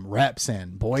dude, getting them reps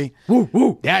in. Boy,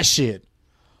 woo, that shit.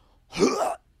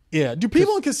 Yeah, do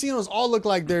people in casinos all look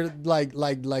like they're like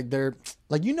they're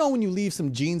like when you leave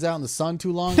some jeans out in the sun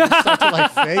too long, they start to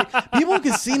like fade. People in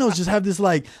casinos just have this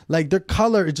like their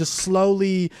color is just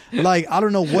slowly like I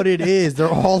don't know what it is. They're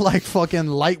all like fucking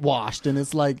light washed, and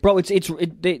it's like bro, they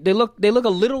look a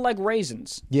little like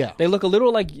raisins. Yeah, they look a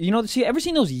little like ever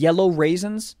seen those yellow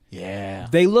raisins? Yeah,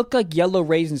 they look like yellow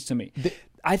raisins to me.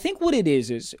 I think what it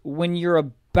is when you're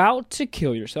about to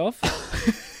kill yourself.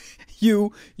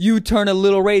 You turn a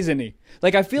little raisiny.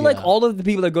 Like I feel like all of the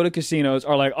people that go to casinos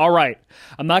are like, all right,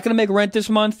 I'm not gonna make rent this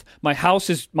month. My house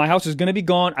is gonna be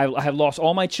gone. I have lost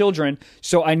all my children,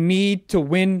 so I need to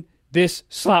win this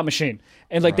slot machine.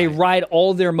 And like they ride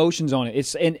all their emotions on it.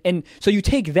 It's and so you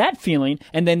take that feeling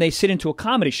and then they sit into a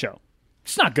comedy show.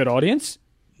 It's not good audience.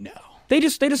 No, they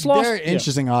just lost. They're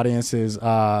interesting audiences.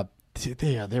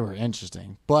 They were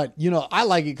interesting, but I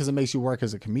like it because it makes you work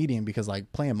as a comedian. Because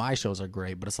like playing my shows are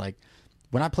great, but it's like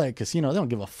when I play a casino, they don't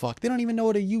give a fuck. They don't even know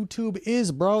what a YouTube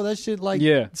is, bro. That shit like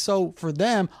So for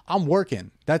them, I'm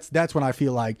working. That's when I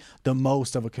feel like the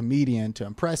most of a comedian to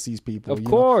impress these people. Of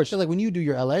course, like when you do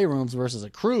your LA rooms versus a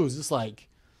cruise, it's like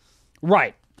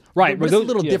right. But it's a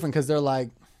little different because they're like.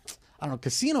 I don't know.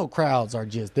 Casino crowds are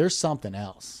just, there's something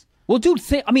else. Well, dude,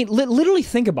 literally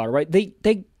think about it, right?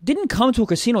 They didn't come to a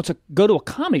casino to go to a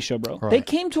comedy show, bro. Right. They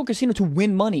came to a casino to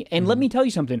win money. And let me tell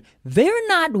you something. They're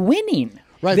not winning.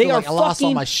 Right, They they're are like, I lost all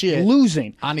fucking my shit.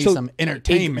 losing. I need some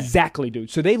entertainment. Exactly,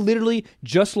 dude. So they literally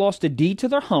just lost a deed to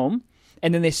their home.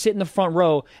 And then they sit in the front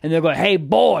row and they're going, hey,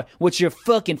 boy, what's your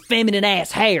fucking feminine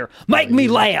ass hair? Make me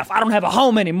laugh. I don't have a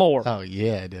home anymore. Oh,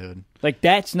 yeah, dude. Like,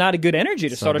 that's not a good energy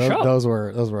to start a show. Those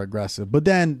were aggressive. But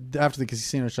then after the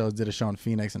casino shows, did a show in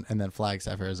Phoenix and then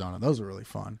Flagstaff, Arizona. Those were really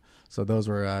fun. So those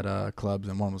were at clubs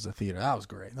and one was a theater. That was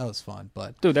great. That was fun.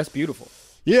 But Dude, that's beautiful.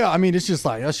 yeah, I mean, it's just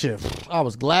like that shit. I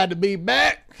was glad to be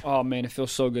back. Oh, man, it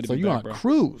feels so good to So be you back, on bro. a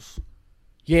cruise?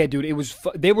 Yeah, dude, it was.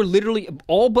 They were literally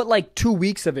all but like 2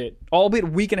 weeks of it, all but a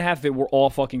week and a half of it were all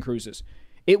fucking cruises.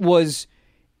 It was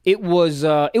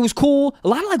cool. A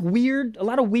lot of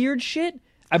weird shit.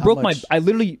 I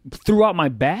literally threw out my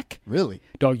back. Really?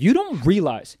 Dog, you don't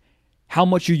realize how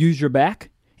much you use your back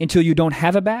until you don't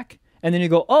have a back, and then you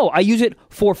go, oh, I use it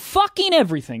for fucking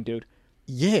everything, dude.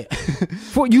 Yeah.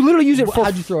 You literally use it for.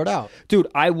 How'd you throw it out? Dude,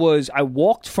 I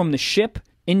walked from the ship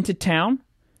into town.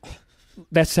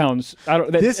 That sounds.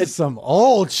 This is some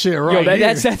old shit, right? Yo,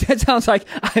 here. that sounds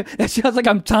like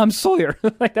I'm Tom Sawyer.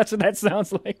 Like that's what that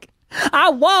sounds like. I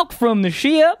walk from the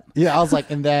ship. Yeah, I was like,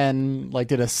 and then like,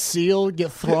 did a seal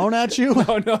get thrown at you?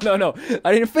 No.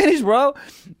 I didn't finish, bro.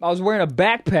 I was wearing a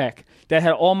backpack that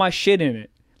had all my shit in it.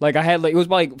 Like I had it was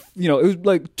like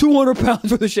 200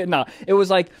 pounds worth of shit. Nah, it was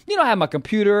like I had my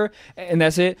computer and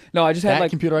that's it. No, I just had That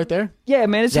like computer right there. Yeah,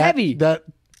 man, it's heavy. That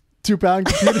 2-pound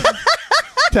computer.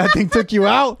 That thing took you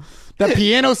out. That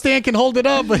piano stand can hold it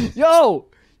up. Yo,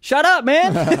 shut up,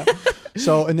 man.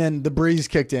 So, and then the breeze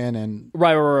kicked in and...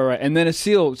 Right. And then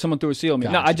someone threw a seal at me.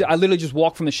 Gotcha. No, I literally just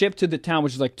walked from the ship to the town,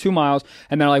 which is like 2 miles,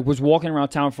 and then I was walking around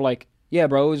town for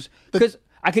bro, because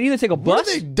I could either take a bus. Where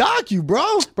did they dock you,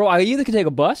 bro? Bro, I either could take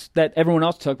a bus that everyone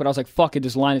else took, but I was like, fuck it,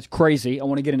 this line is crazy. I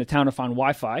want to get into town to find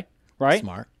Wi-Fi, right?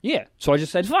 Smart. Yeah. So I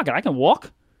just said, fuck it, I can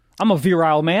walk. I'm a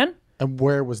virile man. And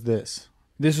where was this?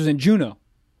 This was in Juneau,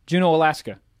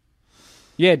 Alaska.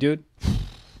 Yeah, dude.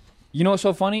 You know what's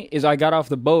so funny is I got off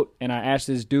the boat and I asked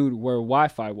this dude where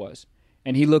Wi-Fi was,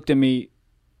 and he looked at me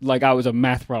like I was a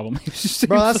math problem.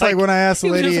 Bro, that's like when I asked a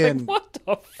lady in what the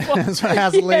fuck? that's when I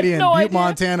asked a lady in Butte,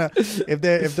 Montana,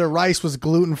 if their rice was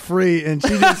gluten free, and she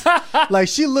just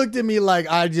she looked at me like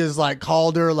I just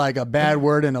called her like a bad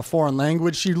word in a foreign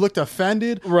language. She looked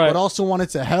offended, right, but also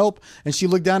wanted to help, and she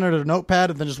looked down at her notepad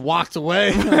and then just walked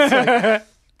away.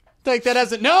 Take that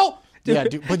as a no. Dude. Yeah,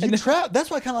 dude. But that's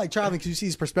why I kind of like traveling, because you see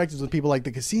these perspectives with people like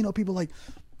the casino. People like,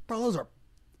 bro,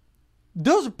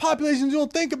 those are populations you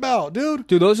don't think about, dude.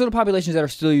 Dude, those are the populations that are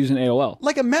still using AOL.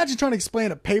 Like, imagine trying to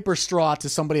explain a paper straw to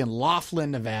somebody in Laughlin,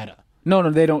 Nevada. No,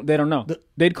 they don't know.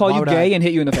 They'd call you gay and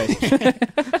hit you in the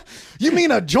face. You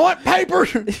mean a joint paper?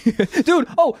 Dude,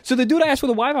 so the dude I asked where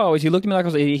the Wi-Fi was, he looked at me like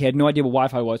he had no idea what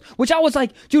Wi-Fi was. Which I was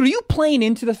like, dude, are you playing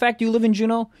into the fact you live in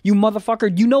Juneau? You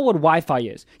motherfucker. You know what Wi-Fi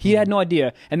is. He had no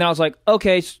idea. And then I was like,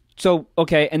 okay.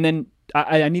 And then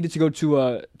I needed to go to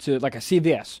a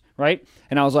CVS, right?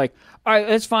 And I was like, all right,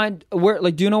 that's fine.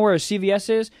 Do you know where a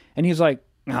CVS is? And he was like,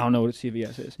 I don't know what a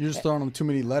CVS is. You're just throwing them too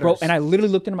many letters. Bro, and I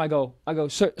literally looked at him, I go,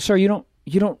 sir, you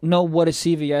don't know what a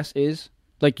CVS is?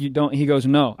 Like, you don't? He goes,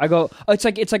 no. I go, it's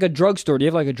like a drugstore. Do you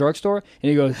have like a drugstore? And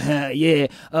he goes, yeah,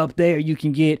 up there you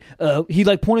can get,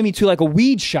 he pointed me to like a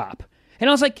weed shop. And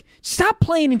I was like, stop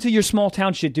playing into your small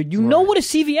town shit, dude. You know what a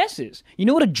CVS is. You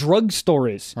know what a drugstore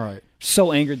is. All right.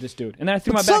 So angered this dude. And then I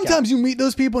threw my back out. Sometimes you meet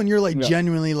those people and you're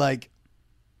genuinely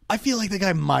I feel like the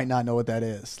guy might not know what that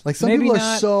is. Like, some people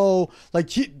are so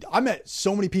I met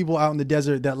so many people out in the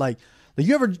desert that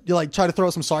you ever try to throw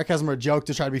some sarcasm or a joke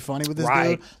to try to be funny with this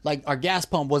dude? Like, our gas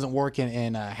pump wasn't working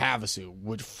in Havasu,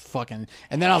 which fucking,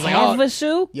 and then I was like,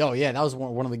 Havasu? Yo, yeah, that was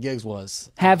one of the gigs was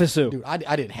Havasu. Dude,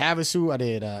 I did Havasu, I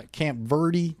did Camp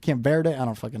Verde, I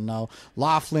don't fucking know,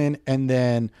 Laughlin, and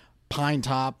then Pine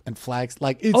Top and Flags.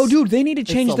 Dude, they need to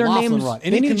change their names. Run.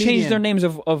 They need to change their names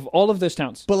of all of those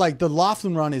towns. But the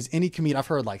Laughlin Run is any comedian. I've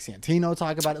heard Santino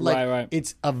talk about it. Right.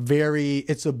 It's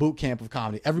a boot camp of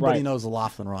comedy. Everybody knows the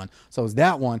Laughlin Run. So it's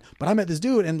that one. But I met this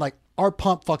dude and our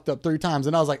pump fucked up 3 times.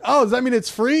 And I was like, oh, does that mean it's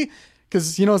free?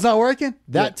 Because it's not working?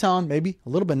 That town, maybe a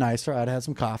little bit nicer. I'd had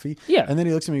some coffee. Yeah. And then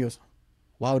he looks at me and goes,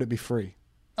 why would it be free?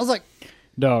 I was like,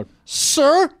 dog,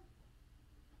 sir,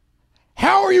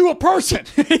 how are you a person?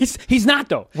 He's not,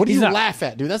 though. What do you laugh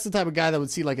at, dude? That's the type of guy that would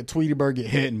see a Tweety bird get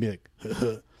hit and be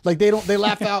like, they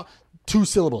laugh out 2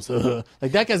 syllables.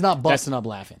 That guy's not busting up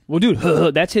laughing. Well,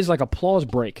 dude, that's his applause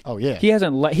break. Oh yeah, he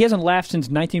hasn't laughed since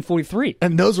 1943.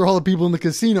 And those were all the people in the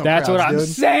casino. That's crowds, what I'm dude.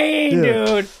 saying,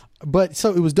 dude. But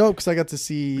so it was dope because I got to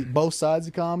see both sides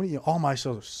of comedy. You know, all my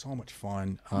shows are so much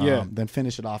fun. Then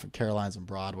finish it off at Caroline's and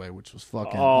Broadway, which was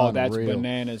fucking unreal. That's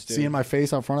bananas, dude. Seeing my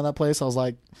face out front of that place, I was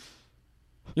like,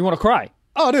 you want to cry?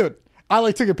 oh, dude. I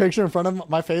like took a picture in front of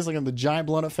my face, like in the giant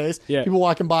blown up face. Yeah. People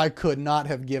walking by could not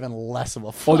have given less of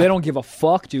a fuck. Oh, they don't give a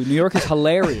fuck, dude. New York is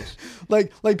hilarious.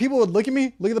 like people would look at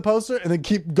me, look at the poster, and then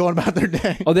keep going about their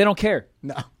day. Oh, they don't care.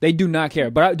 No, they do not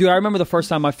care. But dude, I remember the first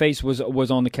time my face was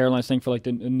on the Carolines thing for like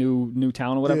the new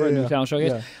town or whatever, new town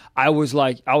showcase. Yeah. I was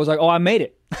like, oh, I made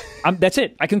it. That's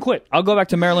it. I can quit. I'll go back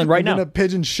to Maryland right now. And a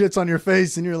pigeon shits on your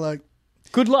face, and you're like,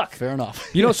 good luck. Fair enough.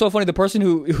 You know what's so funny? The person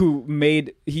who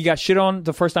he got shit on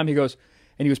the first time, he goes,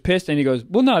 and he was pissed, and he goes,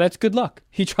 well, no, that's good luck.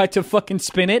 He tried to fucking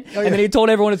spin it, and then he told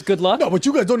everyone it's good luck. No, but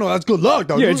you guys don't know that's good luck,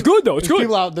 though. Yeah, it's good, though. It's There's good.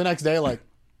 People out the next day, like,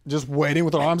 just waiting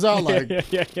with their arms out, like,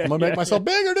 I'm going to make myself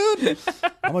bigger, dude.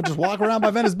 I'm going to just walk around by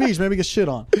Venice Beach, maybe get shit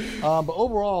on. But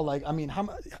overall, like, I mean, I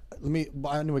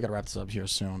knew we got to wrap this up here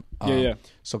soon. Yeah.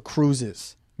 So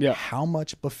cruises. Yeah. How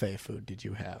much buffet food did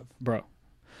you have? Bro.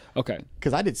 Okay.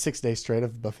 Because I did 6 days straight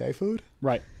of buffet food.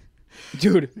 Right.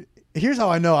 Dude. Here's how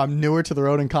I know I'm newer to the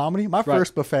road in comedy. My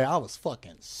first buffet, I was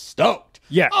fucking stoked.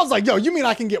 Yeah. I was like, yo, you mean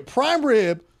I can get prime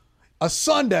rib, a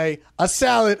sundae, a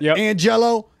salad, and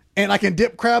Jell-O, and I can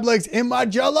dip crab legs in my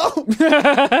Jell-O?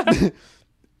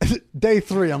 Day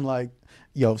 3, I'm like,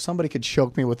 yo, if somebody could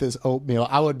choke me with this oatmeal,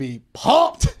 I would be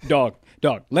pumped. Dog,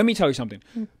 let me tell you something.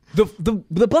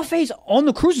 The buffets on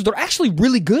the cruises, they're actually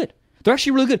really good. They're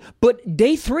actually really good. But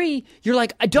day 3, you're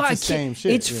like, it's the same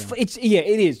shit. It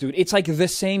is, dude. It's like the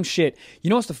same shit.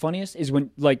 You know what's the funniest is when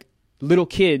like little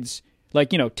kids, like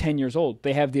 10 years old,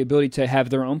 they have the ability to have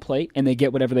their own plate and they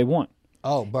get whatever they want.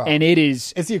 Oh, bro. And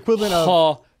it's the equivalent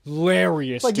of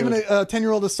hilarious. It's like giving a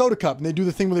 10-year-old a soda cup, and they do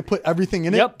the thing where they put everything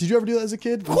in it. Did you ever do that as a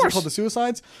kid? Of course. Called the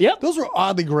suicides. Yep. Those were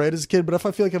oddly great as a kid, but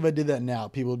I feel like if I did that now,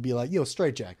 people would be like, "Yo,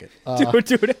 straight jacket."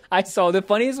 Dude, I saw the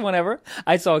funniest one ever.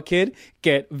 I saw a kid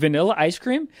get vanilla ice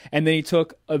cream, and then he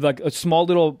took like a small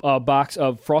little box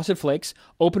of Frosted Flakes,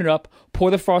 opened it up, pour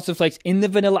the Frosted Flakes in the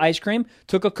vanilla ice cream,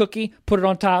 took a cookie, put it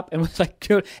on top, and was like,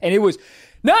 dude, and it was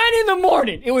 9 in the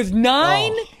morning. It was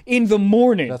 9 in the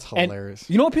morning. That's hilarious. And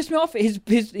you know what pissed me off?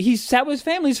 He sat with his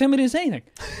family. His family didn't say anything.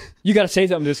 You got to say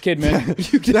something to this kid, man.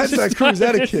 That's that cruise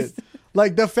etiquette.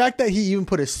 Like the fact that he even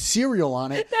put a cereal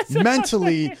on it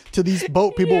mentally to these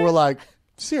boat people were like,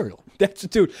 cereal. That's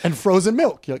dude. And frozen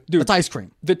milk. Like, dude, it's ice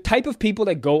cream. The type of people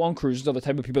that go on cruises are the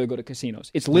type of people that go to casinos.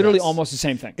 It's literally almost the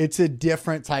same thing. It's a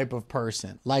different type of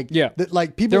person. Like,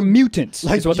 like people. They're mutants.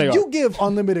 Like, is what they are. You give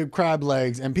unlimited crab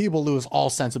legs, and people lose all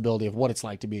sensibility of what it's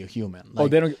like to be a human. Like,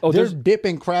 they don't. They're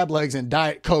dipping crab legs in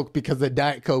Diet Coke because the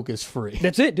Diet Coke is free.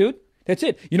 That's it, dude. That's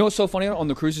it. You know what's so funny on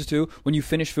the cruises too? When you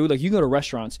finish food, like you go to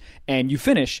restaurants and you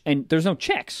finish, and there's no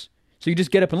checks, so you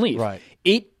just get up and leave. Right.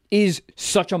 It is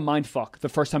such a mind fuck the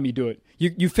first time you do it.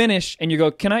 You finish and you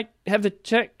go, can I have the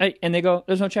check? And they go,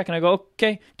 there's no check. And I go,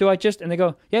 okay, do I just? And they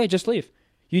go, yeah, just leave.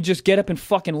 You just get up and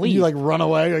fucking leave. You like run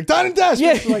away. You're like, dine and dash.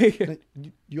 Yeah. Like,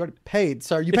 you already paid,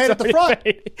 sir. You paid at the front.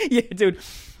 Yeah, dude.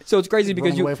 So it's crazy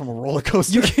because you away from a roller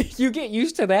coaster. You get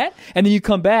used to that, and then you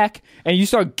come back and you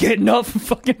start getting up from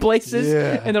fucking places.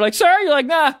 Yeah. And they're like, sir, you're like,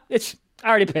 nah, I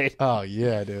already paid. Oh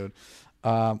yeah, dude.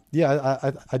 I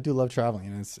do love traveling,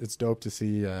 and it's dope to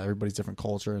see everybody's different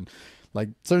culture, and like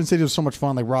certain cities are so much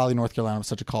fun. Like Raleigh, North Carolina was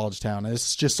such a college town. And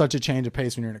it's just such a change of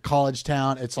pace when you're in a college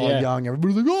town. It's all young.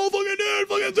 Everybody's like, oh, fucking dude,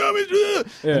 fucking tell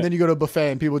me. And then you go to a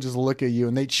buffet and people just look at you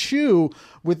and they chew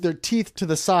with their teeth to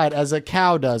the side as a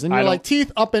cow does. And you're like,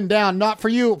 teeth up and down, not for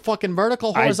you. Fucking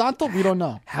vertical, horizontal. We don't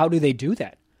know. How do they do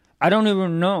that? I don't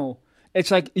even know. It's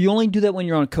like you only do that when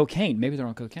you're on cocaine. Maybe they're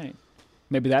on cocaine.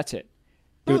 Maybe that's it.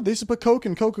 No, they used to put Coke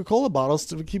in Coca-Cola bottles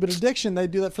to keep it addiction. They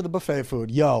do that for the buffet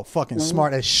food. Yo, fucking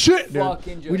smart as shit,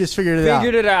 dude. We just figured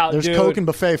it out. There's dude. Coke and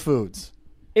buffet foods.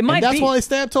 It might and that's be. why they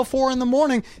stay up till 4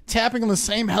 a.m, tapping on the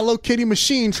same Hello Kitty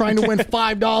machine, trying to win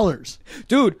 $5.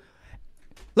 Dude,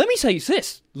 let me tell you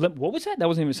this. What was that? That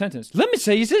wasn't even a sentence. Let me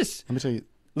tell you this. Let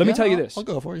me tell you this. I'll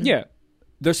go for you. Yeah.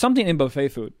 There's something in buffet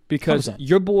food because 100%.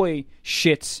 Your boy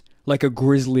shits like a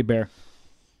grizzly bear.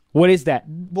 What is that?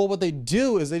 Well, what they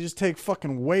do is they just take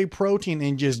fucking whey protein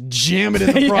and just jam it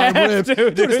in the prime rib.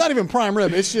 Dude, it's not even prime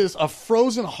rib. It's just a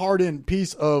frozen, hardened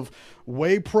piece of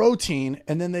whey protein,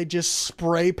 and then they just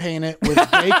spray paint it with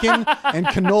bacon and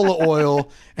canola oil,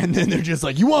 and then they're just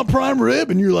like, you want prime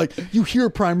rib? And you're like, you hear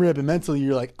prime rib, and mentally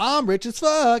you're like, I'm rich as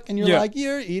fuck. And you're like,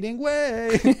 you're eating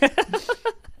whey.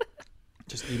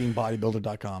 Just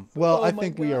eatingbodybuilder.com. Well, I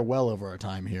think we are well over our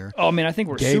time here. Oh, man, I think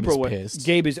we're Gabe super is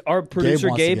pissed. Our producer,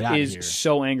 wants to Gabe get out of is here.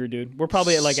 so angry, dude. We're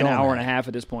probably at like an hour and a half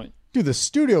at this point. Dude, the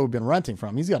studio we've been renting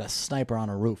from, he's got a sniper on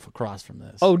a roof across from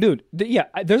this. Oh, dude.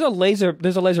 There's a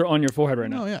laser on your forehead right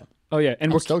now. Oh, yeah. Oh, yeah.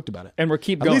 And I'm we're stoked about it. And we're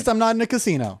keep At going. least I'm not in a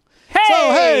casino. Hey! So,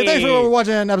 hey, thanks for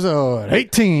watching episode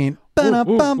 18. Ooh,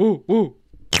 ooh, ooh, ooh.